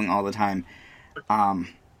health going all the time.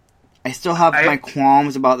 I still have my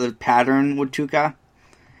qualms about the pattern with Tuukka,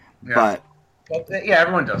 but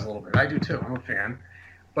everyone does a little bit. I do too. I'm a fan,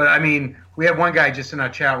 but I mean, we had one guy just in our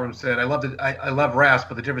chat room said, "I love Rask,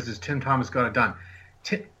 but the difference is Tim Thomas got it done."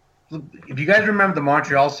 If you guys remember the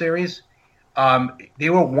Montreal series, they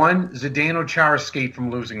were one Zdeno Chara skate from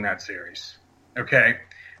losing that series. Okay,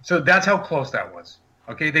 so that's how close that was.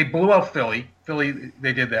 Okay, they blew out Philly.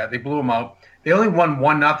 They did that. They blew them out. They only won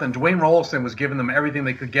 1-0. Dwayne Rolison was giving them everything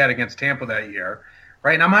they could get against Tampa that year,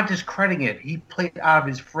 right? And I'm not discrediting it. He played out of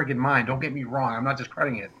his friggin' mind. Don't get me wrong. I'm not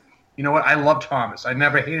discrediting it. You know what? I love Thomas. I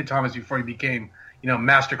never hated Thomas before he became,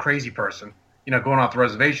 master crazy person. Going off the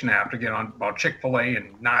reservation after getting on about Chick-fil-A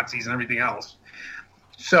and Nazis and everything else.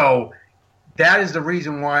 So that is the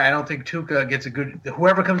reason why I don't think Tuukka gets a good –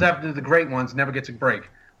 whoever comes after the great ones never gets a break.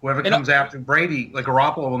 Whoever comes after Brady, like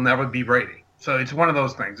Garoppolo, will never be Brady. So it's one of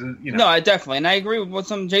those things, No, I definitely. And I agree with what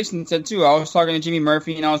Jason said, too. I was talking to Jimmy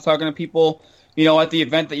Murphy, and I was talking to people, at the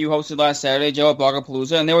event that you hosted last Saturday, Joe, at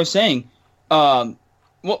Blogapalooza, and they were saying,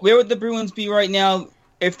 where would the Bruins be right now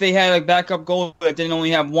if they had a backup goalie that didn't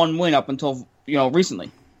only have one win up until,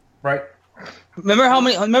 recently? Right. Remember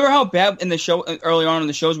how bad in the show, early on in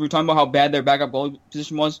the shows, we were talking about how bad their backup goalie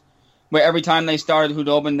position was? Where every time they started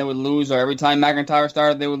Hudobin, they would lose, or every time McIntyre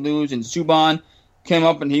started, they would lose, and Subban came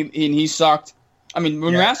up and he sucked. I mean,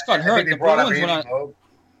 when Rask got hurt, the Bruins went on.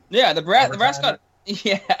 Yeah, Rask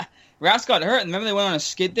got hurt, and remember they went on a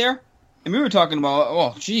skid there, and we were talking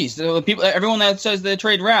about, everyone that says they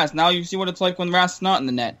trade Rask, now you see what it's like when Rask's not in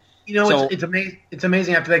the net. It's amazing. It's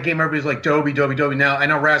amazing. After that game, everybody's like Doby. Now I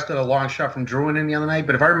know Rask got a long shot from Druin in the other night,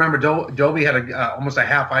 but if I remember, Doby had almost a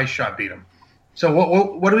half ice shot beat him. So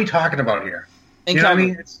what are we talking about here? You know what I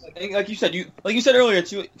mean? It's like you said earlier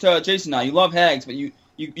to Jason. Now you love Hags, but you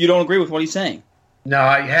don't agree with what he's saying. No,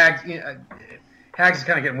 Hags is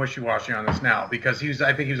kind of getting wishy-washy on this now because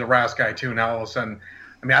I think he was a Rask guy too. Now all of a sudden,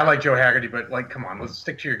 I mean, I like Joe Haggerty, but come on, let's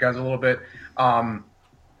stick to your guns a little bit.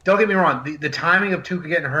 Don't get me wrong. The timing of Tuukka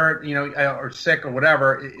getting hurt, or sick or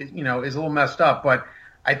whatever, is a little messed up. But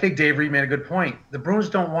I think Dave Reid made a good point. The Bruins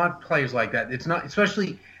don't want plays like that. It's not,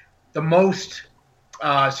 especially the most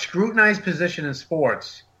scrutinized position in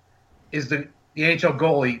sports is the NHL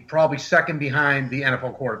goalie, probably second behind the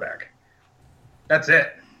NFL quarterback. That's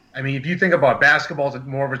it. I mean, if you think about basketball, it's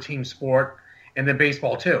more of a team sport, and then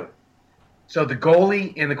baseball too. So the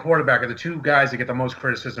goalie and the quarterback are the two guys that get the most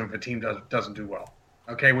criticism if a team doesn't do well.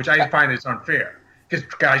 Okay, which I find is unfair because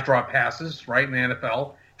guys drop passes, right? In the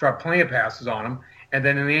NFL, drop plenty of passes on them, and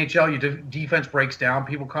then in the NHL, your defense breaks down,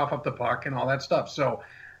 people cough up the puck, and all that stuff. So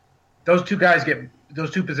those two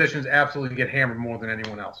positions absolutely get hammered more than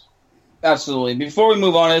anyone else. Absolutely. Before we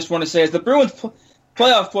move on, I just want to say, as the Bruins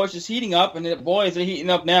playoff push is heating up, and boy, is it heating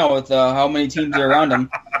up now with how many teams are around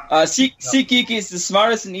them. SeatGeek is the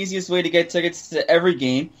smartest and easiest way to get tickets to every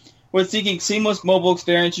game. With SeatGeek's seamless mobile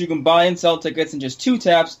experience, you can buy and sell tickets in just 2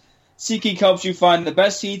 taps. SeatGeek helps you find the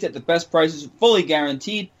best seats at the best prices, fully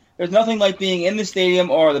guaranteed. There's nothing like being in the stadium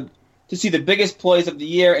to see the biggest plays of the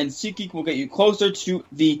year, and SeatGeek will get you closer to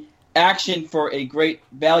the action for a great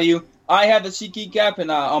value. I have the SeatGeek app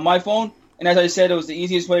on my phone, and as I said, it was the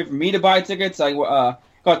easiest way for me to buy tickets. I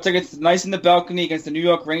got tickets nice in the balcony against the New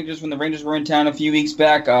York Rangers when the Rangers were in town a few weeks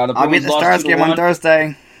back. I'll be at the Stars game on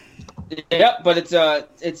Thursday. Yep, but it's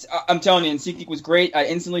I'm telling you, and SeatGeek was great. I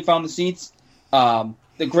instantly found the seats. It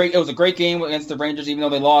was a great game against the Rangers, even though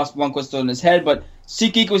they lost. Lundqvist stood on his head, but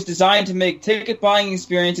SeatGeek was designed to make ticket buying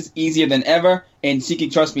experiences easier than ever, and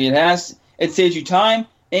SeatGeek, trust me, it has. It saves you time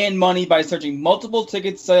and money by searching multiple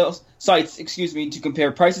ticket sales sites, to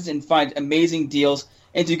compare prices and find amazing deals.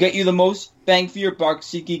 And to get you the most bang for your buck,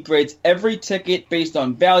 SeatGeek grades every ticket based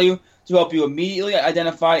on value to help you immediately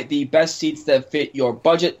identify the best seats that fit your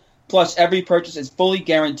budget. Plus, every purchase is fully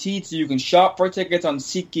guaranteed, so you can shop for tickets on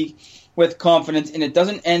SeatGeek with confidence. And it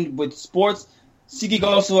doesn't end with sports. SeatGeek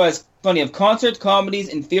also has plenty of concerts, comedies,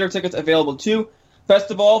 and theater tickets available too. Best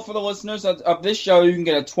of all, for the listeners of this show, you can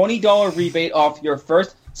get a $20 rebate off your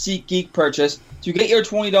first SeatGeek purchase. To get your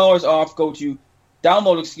 $20 off, download the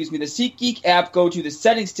SeatGeek app, go to the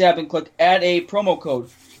settings tab, and click add a promo code.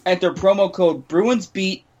 Enter promo code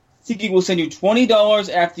BruinsBeat. SeatGeek will send you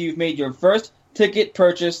 $20 after you've made your first ticket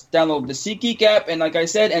purchase. Download the SeatGeek app, and like I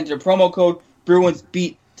said, enter promo code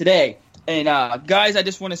BruinsBeat today. And guys, I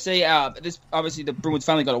just want to say, this obviously the Bruins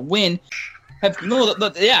finally got a win.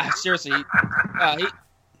 Seriously,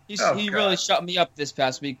 he really shut me up this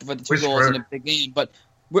past week for the 2 goals in a big game. But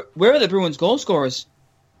where are the Bruins goal scorers?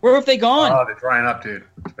 Where have they gone? Oh, they're drying up, dude.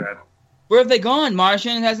 It's bad. Where have they gone?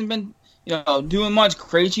 Marchand hasn't been, doing much.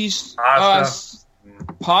 Krejci,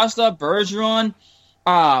 Pasta, Bergeron.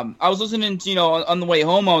 I was listening to, on the way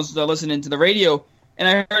home, I was listening to the radio, and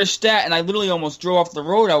I heard a stat, and I literally almost drove off the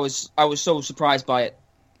road. I was so surprised by it.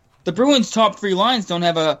 The Bruins' top 3 lines don't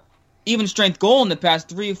have a even strength goal in the past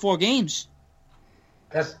 3 or 4 games.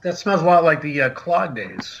 That smells a lot like the Claude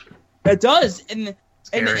days. It does, and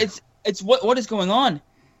it's what is going on?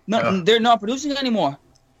 They're not producing anymore.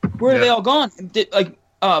 Where are they all gone?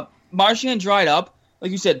 Marchand dried up,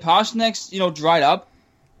 like you said. Pastrnak's dried up.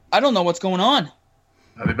 I don't know what's going on.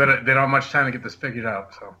 They don't have much time to get this figured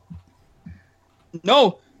out. So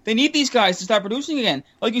no, they need these guys to start producing again.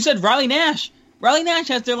 Like you said, Riley Nash. Riley Nash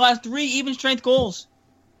has their last 3 even strength goals.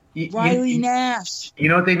 Riley Nash. You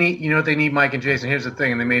know what they need? You know what they need, Mike and Jason? Here's the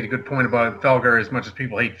thing, and they made a good point about Felger. As much as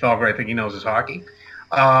people hate Felger, I think he knows his hockey.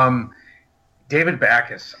 David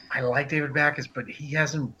Backes. I like David Backes, but he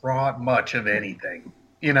hasn't brought much of anything.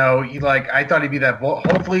 I thought he'd be that.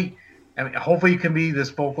 Hopefully he can be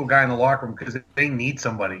this vocal guy in the locker room because they need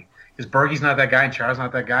somebody. Because Bergey's not that guy and Char's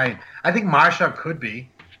not that guy. I think Marchand could be,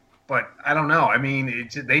 but I don't know. I mean,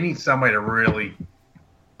 they need somebody to really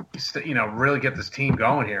get this team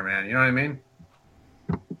going here, man. You know what I mean?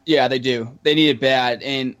 Yeah, they do. They need it bad.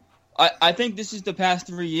 And I think this is the past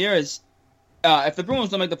 3 years. If the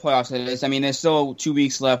Bruins don't make the playoffs, there's still 2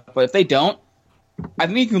 weeks left. But if they don't, I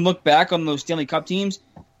think you can look back on those Stanley Cup teams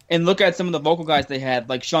and look at some of the vocal guys they had,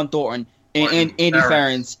 like Sean Thornton and Andy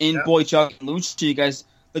Ferentz and Boychuk and Lucic, guys.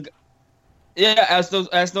 As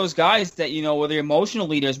those guys that were the emotional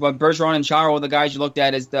leaders, but Bergeron and Chara were the guys you looked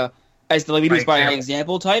at as the leaders by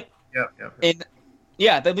example type. Yeah. And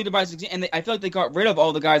they lead by example. And I feel like they got rid of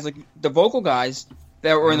all the guys, like the vocal guys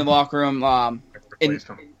that were in the locker room.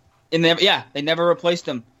 They never replaced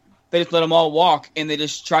them. They just let them all walk, and they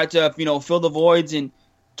just tried to fill the voids and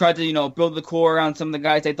tried to build the core around some of the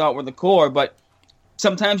guys they thought were the core. But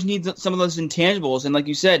sometimes you need some of those intangibles. And like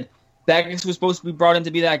you said, Backes was supposed to be brought in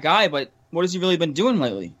to be that guy, but what has he really been doing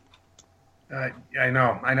lately? I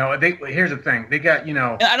know. Here's the thing. They got, And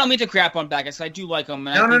I don't mean to crap on Backes. I do like him.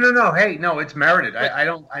 No. Hey, no, it's merited.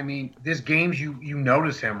 There's games you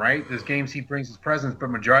notice him, right? There's games he brings his presence, but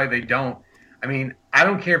majority they don't. I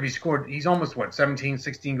don't care if he scored. He's almost, 17,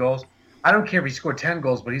 16 goals? I don't care if he scored 10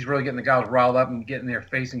 goals, but he's really getting the guys riled up and getting their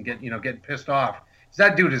face and getting pissed off. Because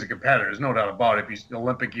that dude is a competitor. There's no doubt about it. He's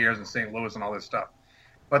Olympic years in St. Louis and all this stuff.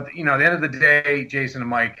 But, at the end of the day, Jason and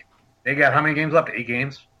Mike, they got how many games left? 8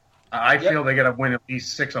 games? I feel they got to win at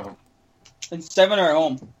least 6 of them. And 7 are at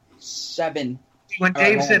home. 7. When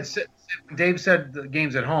Dave said the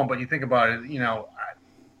games at home, but you think about it,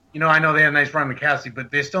 I know they had a nice run with Cassie,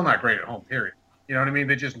 but they're still not great at home, period. You know what I mean?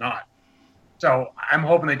 They're just not. So I'm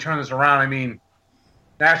hoping they turn this around.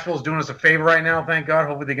 Nashville's doing us a favor right now, thank God.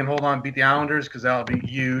 Hopefully they can hold on and beat the Islanders because that'll be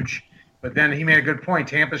huge. But then he made a good point.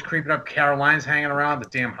 Tampa's creeping up. Carolina's hanging around. The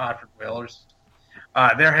damn Hartford Whalers.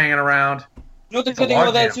 They're hanging around. The good thing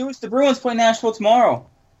about that, too, is the Bruins play Nashville tomorrow.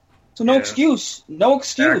 So no excuse. No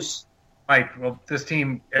excuse. Mike, well, this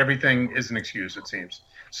team, everything is an excuse, it seems.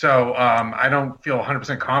 So I don't feel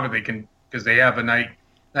 100% confident they can because they have a night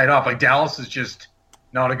off. Like Dallas is just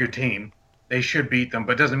not a good team. They should beat them,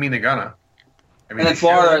 but it doesn't mean they're gonna. And then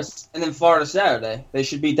Florida Saturday, they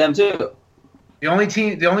should beat them too. The only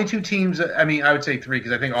 2 teams. I would say 3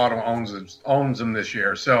 because I think Ottawa owns them this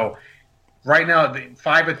year. So right now,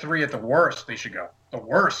 5 or 3 at the worst, they should go. The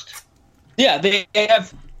worst. Yeah, they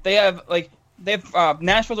have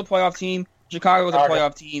Nashville's a playoff team, Chicago's a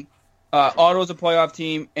playoff team. Ottawa's a playoff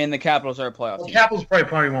team, and the Capitals are a playoff team. The Capitals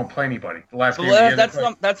probably won't play anybody. The last game. That's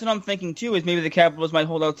what I'm thinking too. Is maybe the Capitals might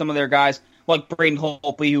hold out some of their guys, like Braden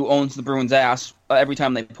Holtby, who owns the Bruins' ass every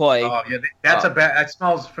time they play. Oh yeah, that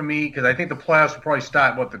smells for me because I think the playoffs will probably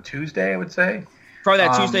start the Tuesday. I would say probably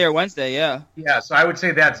that Tuesday or Wednesday. Yeah. Yeah, so I would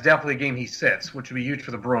say that's definitely a game he sits, which would be huge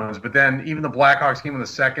for the Bruins. But then even the Blackhawks game in the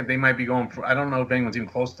second, they might be going for. I don't know if anyone's even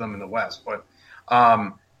close to them in the West, but.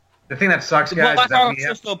 The thing that sucks, guys, is that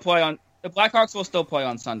the Blackhawks will still play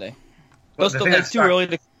on Sunday. It's too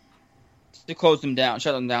early to close them down,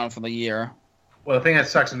 shut them down for the year. Well, the thing that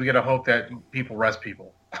sucks is we got to hope that people rest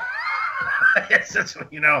people. That's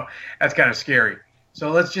kind of scary. So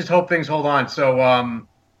let's just hope things hold on. So are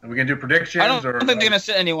we gonna do predictions? I don't think they're gonna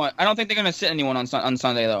sit anyone. I don't think they're gonna sit anyone on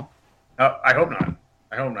Sunday though. I hope not.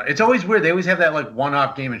 It's always weird. They always have that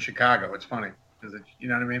one-off game in Chicago. It's funny. You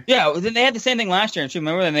know what I mean? Yeah, then they had the same thing last year, too.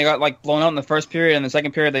 Remember? Then they got blown out in the first period, and the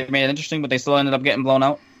second period they made it interesting, but they still ended up getting blown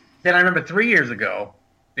out. Then I remember 3 years ago,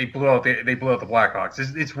 they blew out the Blackhawks.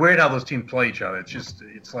 It's weird how those teams play each other.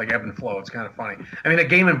 It's like ebb and flow. It's kind of funny. A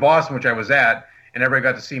game in Boston, which I was at, and everybody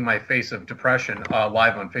got to see my face of depression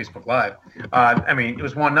live on Facebook Live. I mean, it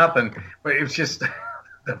was 1-0, but it was just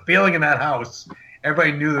the feeling in that house.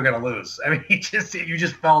 Everybody knew they were going to lose. I mean, you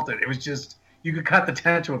just felt it. It was just, you could cut the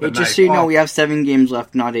tension with a knife. Just so you know, we have 7 games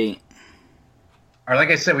left, not 8. Or like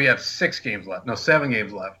I said, we have 6 games left. No, 7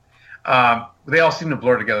 games left. They all seem to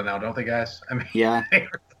blur together now, don't they, guys? I mean, yeah.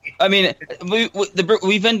 I mean,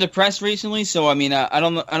 we've been depressed recently, so I mean, I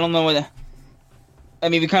don't know what. I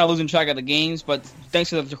mean, we're kind of losing track of the games, but thanks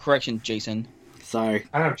for the correction, Jason. Sorry.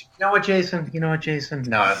 I don't know. You know what, Jason?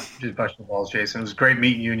 No, just busting the balls, Jason. It was great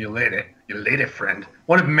meeting you and your lady friend.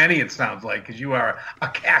 One of many, it sounds like, because you are a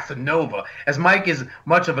Casanova. As Mike is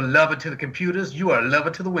much of a lover to the computers, you are a lover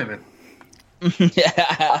to the women.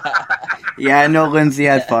 Yeah, I know Lindsay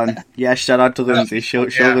had fun. Yeah, shout out to Lindsay. She'll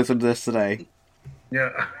listen to this today.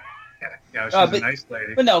 Yeah, she's a nice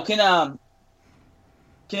lady. But no,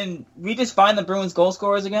 can we just find the Bruins goal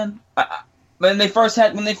scorers again? When they first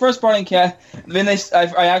brought in I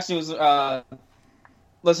actually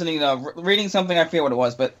was reading something, I forget what it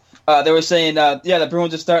was, but they were saying, the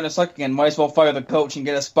Bruins are starting to suck again. Might as well fire the coach and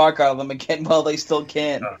get a spark out of them again. Well, they still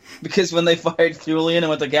can't, because when they fired Julian and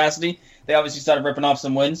went to Cassidy, they obviously started ripping off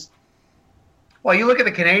some wins. Well, you look at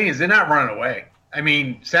the Canadians; they're not running away. I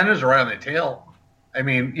mean, Senators are right on their tail. I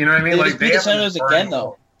mean, you know what I mean? They just beat the Senators again,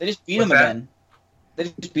 though. They just beat them again.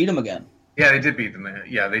 Yeah, they did beat them.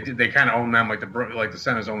 Yeah, they did. They kind of own them like the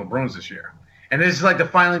Senators own the Bruins this year. And this is like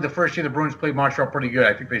finally the first year the Bruins played Montreal pretty good.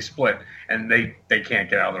 I think they split, and they can't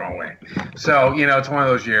get out of their own way. So it's one of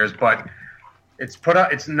those years. But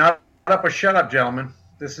it's not up or shut up, gentlemen.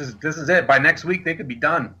 This is it. By next week they could be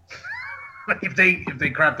done. if they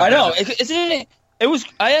crap the I know. It was.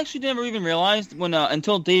 I actually never even realized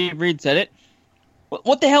until Dave Reid said it.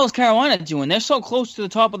 What the hell is Carolina doing? They're so close to the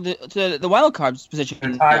top of the wild card position.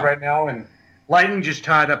 They're tied right now, and Lightning just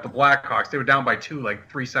tied up the Blackhawks. They were down by 2 like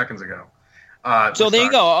 3 seconds ago. So there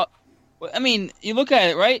you go. I mean, you look at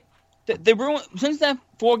it, right? The Bruins, since that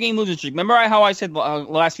 4-game losing streak. Remember how I said the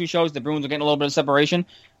last few shows the Bruins are getting a little bit of separation?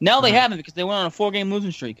 Now they haven't, because they went on a 4-game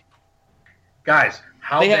losing streak. Guys,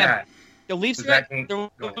 how bad? The Leafs are at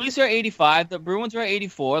 85. The Bruins are at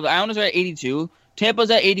 84. The Islanders are at 82.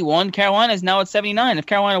 Tampa's at 81. Carolina's now at 79. If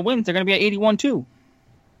Carolina wins, they're going to be at 81 too.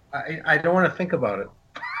 I don't want to think about it.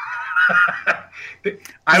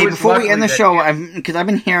 Before we end the show, because I've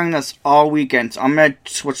been hearing this all weekend, so I'm going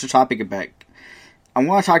to switch the topic a bit. I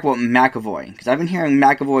want to talk about McAvoy, because I've been hearing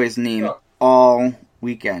McAvoy's name all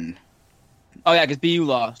weekend. Oh yeah, because BU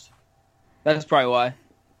lost. That's probably why.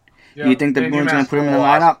 Yeah, you think the Bruins are going to put him in the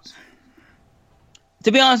lineup?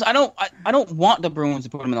 To be honest, I don't want the Bruins to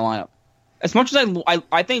put him in the lineup. As much as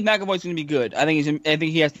I think McAvoy's going to be good. I think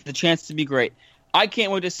he has the chance to be great. I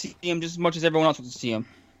can't wait to see him just as much as everyone else wants to see him.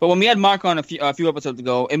 But when we had Mark on a few episodes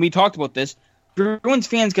ago, and we talked about this, Bruins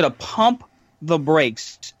fans got to pump the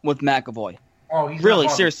brakes with McAvoy. Oh, he's really,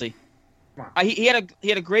 seriously. He had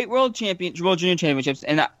a great World Junior Championships,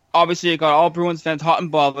 and obviously it got all Bruins fans hot and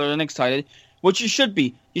bothered and excited, which you should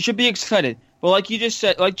be. You should be excited. But like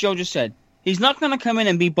Joe just said, he's not going to come in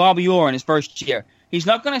and be Bobby Orr in his first year. He's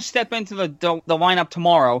not going to step into the lineup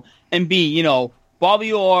tomorrow and be,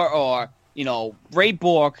 Bobby Orr or, Ray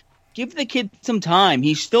Bork. Give the kid some time.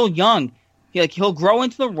 He's still young. He'll grow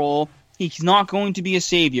into the role. He's not going to be a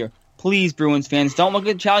savior. Please, Bruins fans, don't look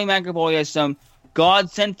at Charlie McAvoy as some God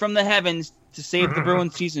sent from the heavens to save the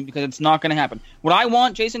Bruins season, because it's not going to happen. What I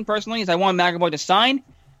want, Jason, personally, is I want McAvoy to sign,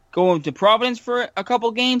 go to Providence for a couple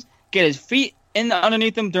games, get his feet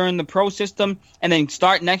underneath him during the pro system, and then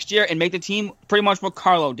start next year and make the team pretty much what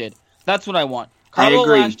Carlo did. That's what I want.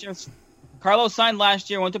 Carlo signed last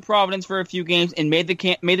year, went to Providence for a few games, and made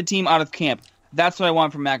the team out of camp. That's what I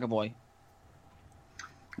want from McAvoy.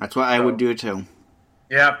 That's what I would do too.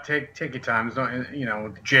 Yeah, take your time. There's no,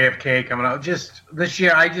 with JFK coming out. Just this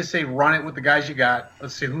year, I just say run it with the guys you got.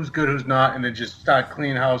 Let's see who's good, who's not, and then just start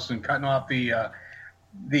cleaning house and cutting off the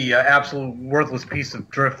absolute worthless piece of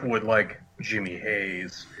driftwood like Jimmy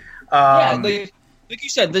Hayes. Like you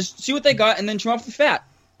said, see what they got, and then trim off the fat.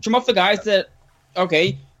 Trim off the guys that,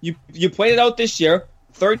 okay, you played it out this year,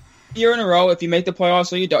 3rd year in a row. If you make the playoffs,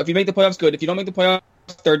 so you don't. If you make the playoffs, good. If you don't make the playoffs,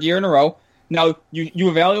 3rd year in a row. Now you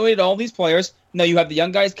evaluated all these players. Now you have the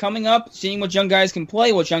young guys coming up, seeing which young guys can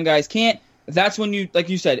play, which young guys can't. That's when you, like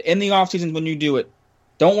you said, in the offseason when you do it.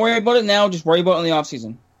 Don't worry about it now. Just worry about it in the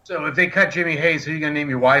offseason. So if they cut Jimmy Hayes, who are you going to name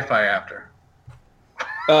your Wi-Fi after?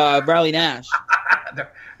 Riley Nash.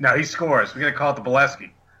 No, he scores. We got to call it the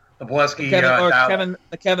Bolesky. The Bolesky.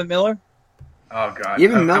 Kevin Miller. Oh God.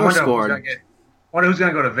 Even Miller scored. I wonder who's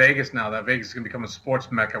going to go to Vegas now. That Vegas is going to become a sports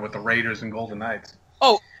mecca with the Raiders and Golden Knights.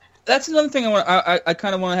 Oh, that's another thing I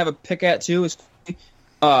kind of want to have a pick at too, as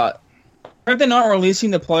Aren't they not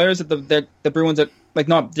releasing the players that the Bruins are, like,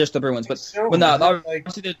 not just the Bruins, but when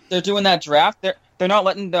obviously they're doing that draft, they're not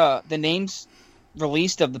letting the names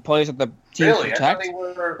released of the players that the teams protect.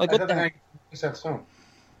 Like, what the heck?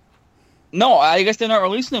 No, I guess they're not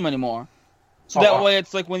releasing them anymore. So that way,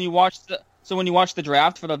 it's like when you watch the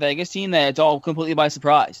draft for the Vegas team, that it's all completely by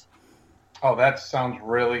surprise. Oh, that sounds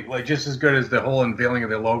really like just as good as the whole unveiling of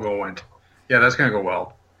their logo went. Yeah, that's gonna go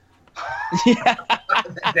well. Yeah.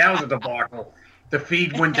 That was a debacle. The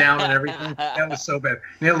feed went down and everything. That was so bad.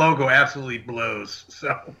 Their logo absolutely blows. So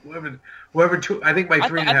I think by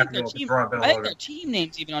 3.5 years, I think their team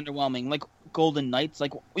name's even underwhelming. Like Golden Knights.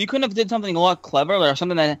 Like you couldn't have did something a lot clever or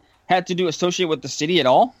something that had to do associate with the city at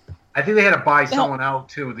all. I think they had to buy someone out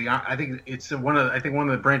too. I think it's one of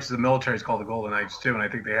the branches of the military is called the Golden Knights too, and I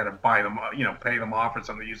think they had to buy them, pay them off or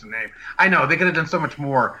something to use the name. I know they could have done so much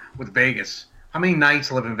more with Vegas. How many Knights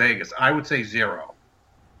live in Vegas? I would say 0.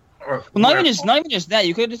 Well, not even just that.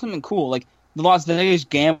 You could have done something cool, like the Las Vegas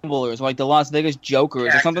Gamblers, or like the Las Vegas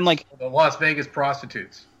Jokers, or something like the Las Vegas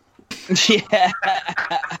Prostitutes. Yeah,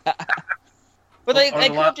 but they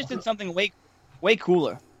could have just did something way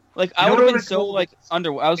cooler. Like I would have been so I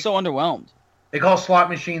was so underwhelmed. They call slot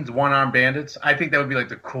machines one-arm bandits. I think that would be like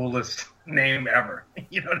the coolest name ever.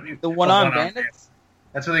 You know what I mean? The one-arm bandits.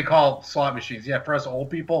 That's what they call slot machines. Yeah, for us old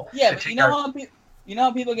people. Yeah, but you know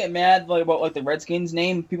how people get mad about like the Redskins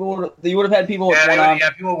name? You would have had people with one arm. Yeah,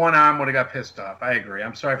 people with one arm would have got pissed off. I agree.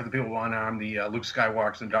 I'm sorry for the people with one arm, the Luke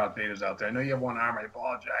Skywalkers and Darth Vaders out there. I know you have one arm. I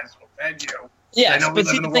apologize to offend you. Yeah, I know we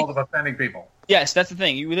live in the world of offending people. Yes, that's the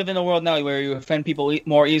thing. You live in a world now where you offend people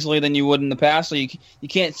more easily than you would in the past, so you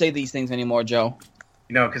can't say these things anymore, Joe.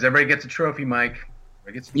 Because everybody gets a trophy, Mike.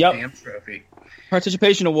 Everybody gets a damn trophy.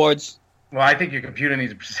 Participation awards. Well, I think your computer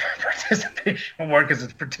needs a participation award because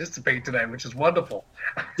it's participating today, which is wonderful.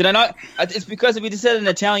 Did I not? It's because we just said an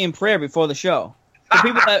Italian prayer before the show.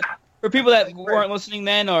 For people that weren't listening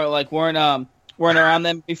then or like weren't around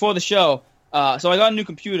then before the show. So I got a new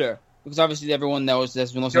computer because obviously everyone knows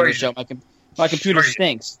that's been listening to the show. My computer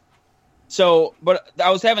stinks. So, but I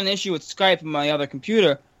was having an issue with Skype on my other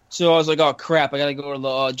computer, so I was like, "Oh crap! I gotta go to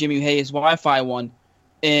the Jimmy Hayes Wi-Fi one."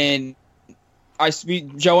 And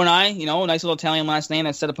Joe and I, nice little Italian last name.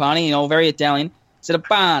 That's Sedapani, very Italian.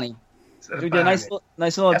 Sedapani. We did a nice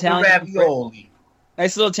little Italian ravioli.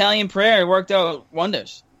 Nice little Italian prayer. It worked out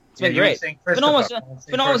wonders. It's been great. It's been almost an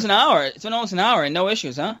hour. It's been almost an hour and no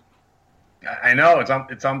issues, huh? I know it's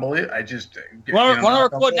unbelievable. I just want to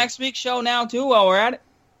record next week's show now too while we're at it.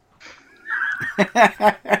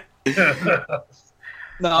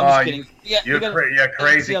 No, I'm just kidding. You're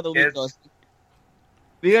crazy.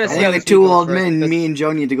 We gotta see how the two old men, me and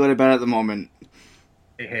Joe, need to go to bed at the moment.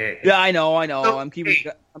 Yeah, I know. I'm keeping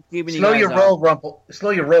you guys Slow your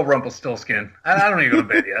roll, Rumpelstiltskin. I don't need to go to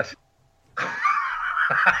bed yet.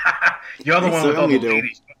 You're the one with all the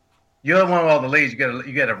ladies. You're the one with all the ladies.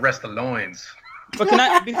 You gotta rest the loins. But can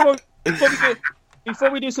I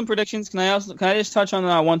before we do some predictions? Can I just touch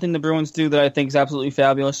on one thing the Bruins do that I think is absolutely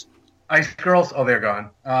fabulous? Ice girls. Oh, they're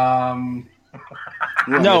gone.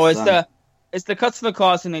 No, it's the cuts for the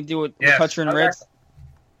cost, and they do it with Kutcher and Ritz.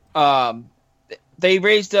 They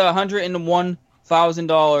raised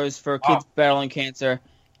 $101,000 for kids battling cancer,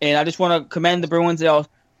 and I just want to commend the Bruins. Not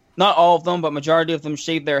all of them, but majority of them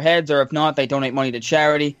shave their heads, or if not, they donate money to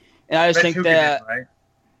charity. And I just think that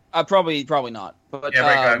probably not. But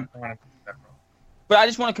but I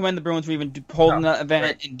just want to commend the Bruins for even holding that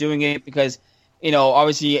event and doing it because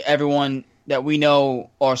obviously everyone that we know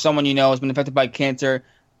or someone has been affected by cancer.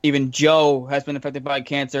 Even Joe has been affected by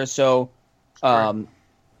cancer, so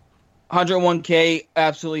 101K,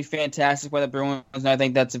 absolutely fantastic by the Bruins, and I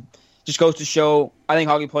think just goes to show. I think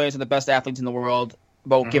hockey players are the best athletes in the world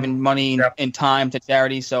about giving money and time to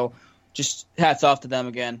charity. So, just hats off to them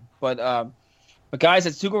again. But guys,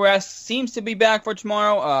 at Tuukka Rask seems to be back for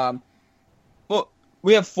tomorrow. Well,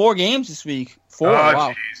 we have 4 games this week. 4.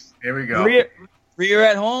 Wow. Geez. Here we go. 3 are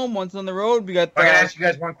at home, 1's on the road. We got. I gotta ask you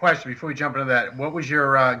guys one question before we jump into that. What was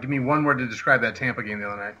your? Give me one word to describe that Tampa game the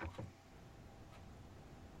other night.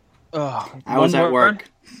 I was at work.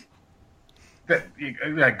 Good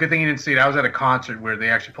thing you didn't see it. I was at a concert where they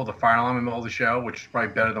actually pulled a fire alarm in the middle of the show, which is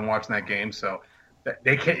probably better than watching that game. So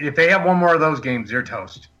they can't. If they have one more of those games, they're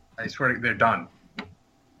toast. I swear they're done.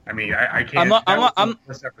 I mean, I can't. I'm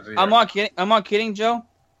not kidding. I'm not kidding, Joe.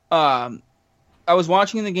 I was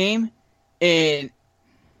watching the game. And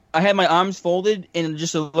I had my arms folded and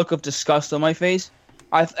just a look of disgust on my face.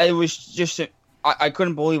 I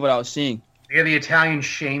couldn't believe what I was seeing. You had the Italian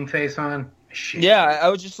shame face on? Yeah, I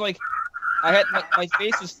was just like, my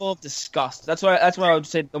face was full of disgust. That's what I would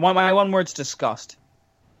say. My one word's disgust.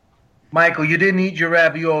 Michael, you didn't eat your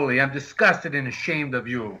ravioli. I'm disgusted and ashamed of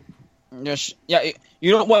you. Yeah,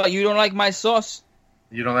 you don't like my sauce?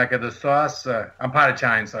 You don't like the sauce? I'm part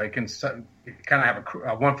Italian, so I can kind of have a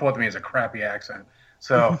 1/4 of me has a crappy accent.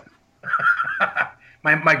 So,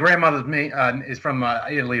 my grandmother's is from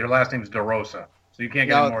Italy. Her last name is De Rosa, so you can't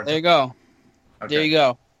get any more. There you go. Okay. There you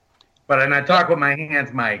go. And I talk with my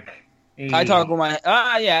hands, Mike. I talk with my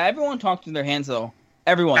yeah. Everyone talks with their hands, though.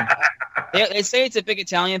 Everyone. they say it's a big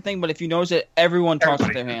Italian thing, but if you notice it, everyone talks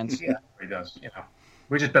with their hands. Yeah, he does.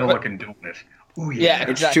 We're just better looking doing it. Ooh, yeah,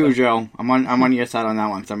 it's true, Joe. I'm on your side on that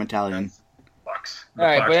one because I'm Italian. Bucks. All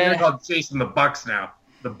right, Bucks. We're called Jason the Bucks now.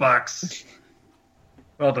 The Bucks.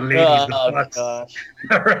 Well, the ladies, the Bucks. Gosh.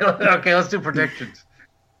 Okay, let's do predictions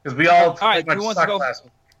because we all right. Who wants to go last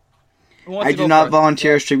week? I do not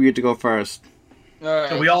volunteer as tribute to go first. All right.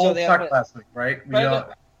 So we all sucked last week, right? We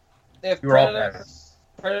were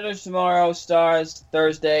Predators tomorrow, Stars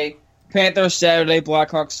Thursday, Panthers Saturday,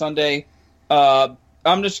 Blackhawks Sunday. I'm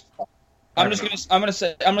gonna say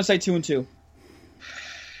 2-2.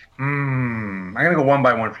 I'm gonna go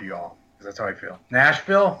 1-1 for y'all because that's how I feel.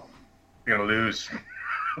 Nashville, you're gonna lose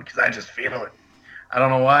because I just feel it. I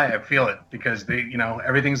don't know why I feel it because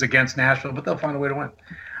everything's against Nashville, but they'll find a way to win.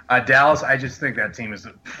 Dallas, I just think that team is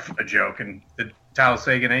a joke, and Tyler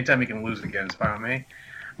Seguin, anytime he can lose again, is fine with me.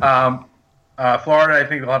 Florida, I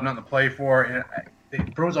think they'll have nothing to play for. And the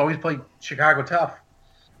Bruins always play Chicago tough.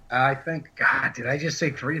 I think, God, did I just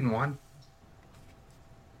say 3-1?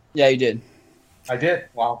 Yeah, you did. I did?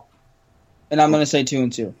 Wow. And I'm going to say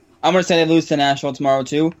 2-2. I'm going to say they lose to Nashville tomorrow,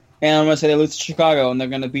 too. And I'm going to say they lose to Chicago, and they're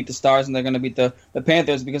going to beat the Stars, and they're going to beat the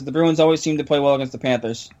Panthers, because the Bruins always seem to play well against the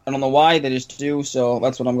Panthers. I don't know why, they just do, so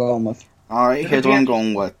that's what I'm going with. All right, here's what I'm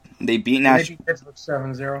going with. They beat Nashville. They beat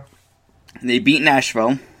 7-0. They beat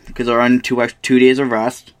Nashville, because they're on 2 days of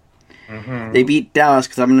rest. Mm-hmm. They beat Dallas,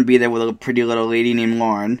 because I'm going to be there with a pretty little lady named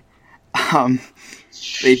Lauren.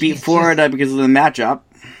 They beat Florida because of the matchup.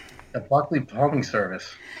 The Buckley Plumbing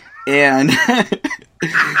Service. And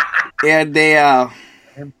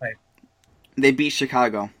they beat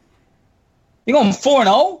Chicago. You going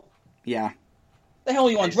 4-0? Yeah. The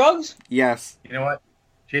hell, you on drugs? Yes. You know what?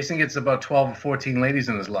 Jason gets about 12 or 14 ladies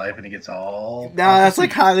in his life, and he gets all... No, that's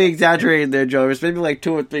like highly exaggerated there, Joe. It's maybe like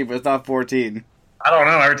 2 or 3, but it's not 14. I don't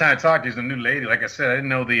know. Every time I talk, there's a new lady. Like I said, I didn't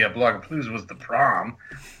know the Blog of Blues was the prom.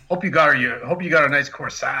 Hope you got a nice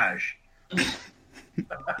corsage.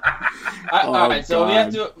 All right, so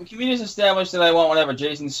can we just establish that I want whatever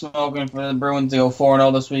Jason's smoking for the Bruins to go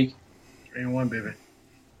 4-0 this week? 3-1, baby.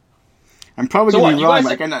 I'm probably going to be wrong,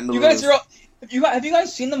 but I got nothing to lose. Have you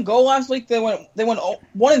guys seen them go last week? They went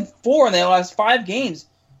 1-4 in their last 5 games.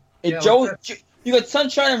 You got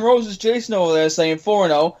Sunshine and Roses Jason over there saying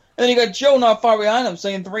 4-0, and then you got Joe not far behind him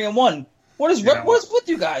saying 3-1. What is with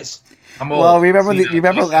you guys? Well,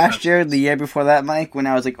 remember last year, the year before that, Mike, when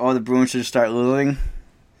I was like, "Oh, the Bruins should start losing."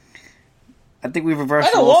 I think we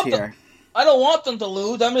reversed roles here. I don't want them to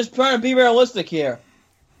lose. I'm just trying to be realistic here.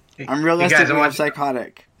 I'm realistic, and I'm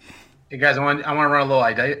psychotic. Hey guys, I want to run a little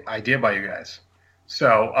idea by you guys.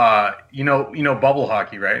 So, you know, bubble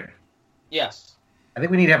hockey, right? Yes. I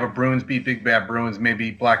think we need to have a Bruins beat Big Bad Bruins,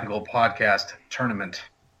 maybe Black and Gold podcast tournament.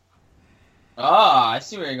 I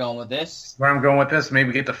see where you're going with this. Where I'm going with this,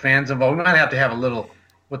 maybe get the fans involved. We might have to have a little,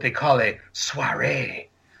 what they call a soiree. I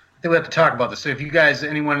think we have to talk about this. So if you guys,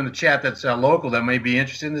 anyone in the chat that's local that may be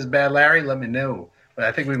interested in this, Bad Larry, let me know. But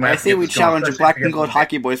I think we might. I think we challenge the Black and Gold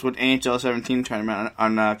Hockey Boys with NHL 17 tournament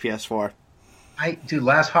on PS4.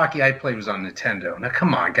 Last hockey I played was on Nintendo. Now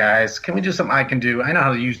come on, guys, can we do something I can do? I know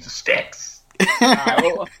how to use the sticks. All right,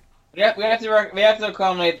 well, we have to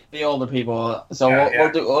accommodate the older people, so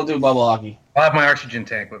we'll do bubble hockey. I'll have my oxygen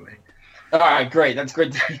tank with me. All right, great. That's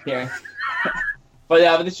great to hear. But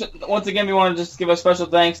once again, we want to just give a special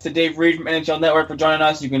thanks to Dave Reid from NHL Network for joining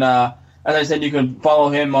us. You can, as I said, you can follow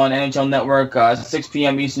him on NHL Network 6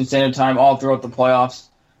 p.m. Eastern Standard Time all throughout the playoffs.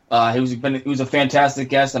 He was a fantastic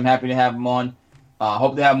guest. I'm happy to have him on.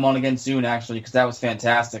 Hope to have him on again soon, actually, because that was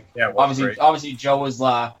fantastic. Yeah, obviously, Joe was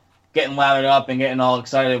getting lathered up and getting all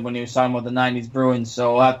excited when he was talking about the '90s Bruins.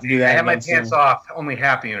 So we'll have to do that. I had my pants off. Only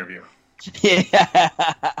half the interview. Yeah.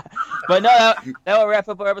 But no, that will wrap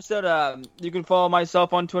up our episode. You can follow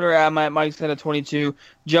myself on Twitter at MikeSeta22.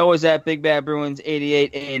 Joe is at Big Bad Bruins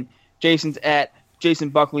 88, and Jason's at Jason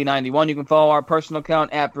Buckley 91. You can follow our personal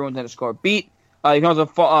account at Bruins_beat. You can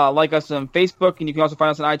also like us on Facebook, and you can also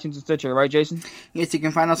find us on iTunes and Stitcher, right, Jason? Yes, you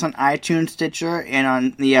can find us on iTunes, Stitcher, and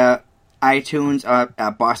on the iTunes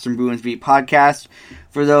at Boston Bruins Beat Podcast.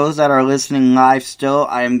 For those that are listening live still,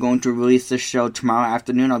 I am going to release this show tomorrow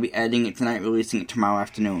afternoon. I'll be editing it tonight, releasing it tomorrow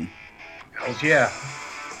afternoon. Hells yeah.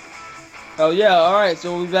 Hell yeah. All right,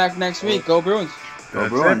 so we'll be back next week. Go Bruins. Go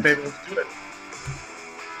Bruins. That's it, baby. Let's do it.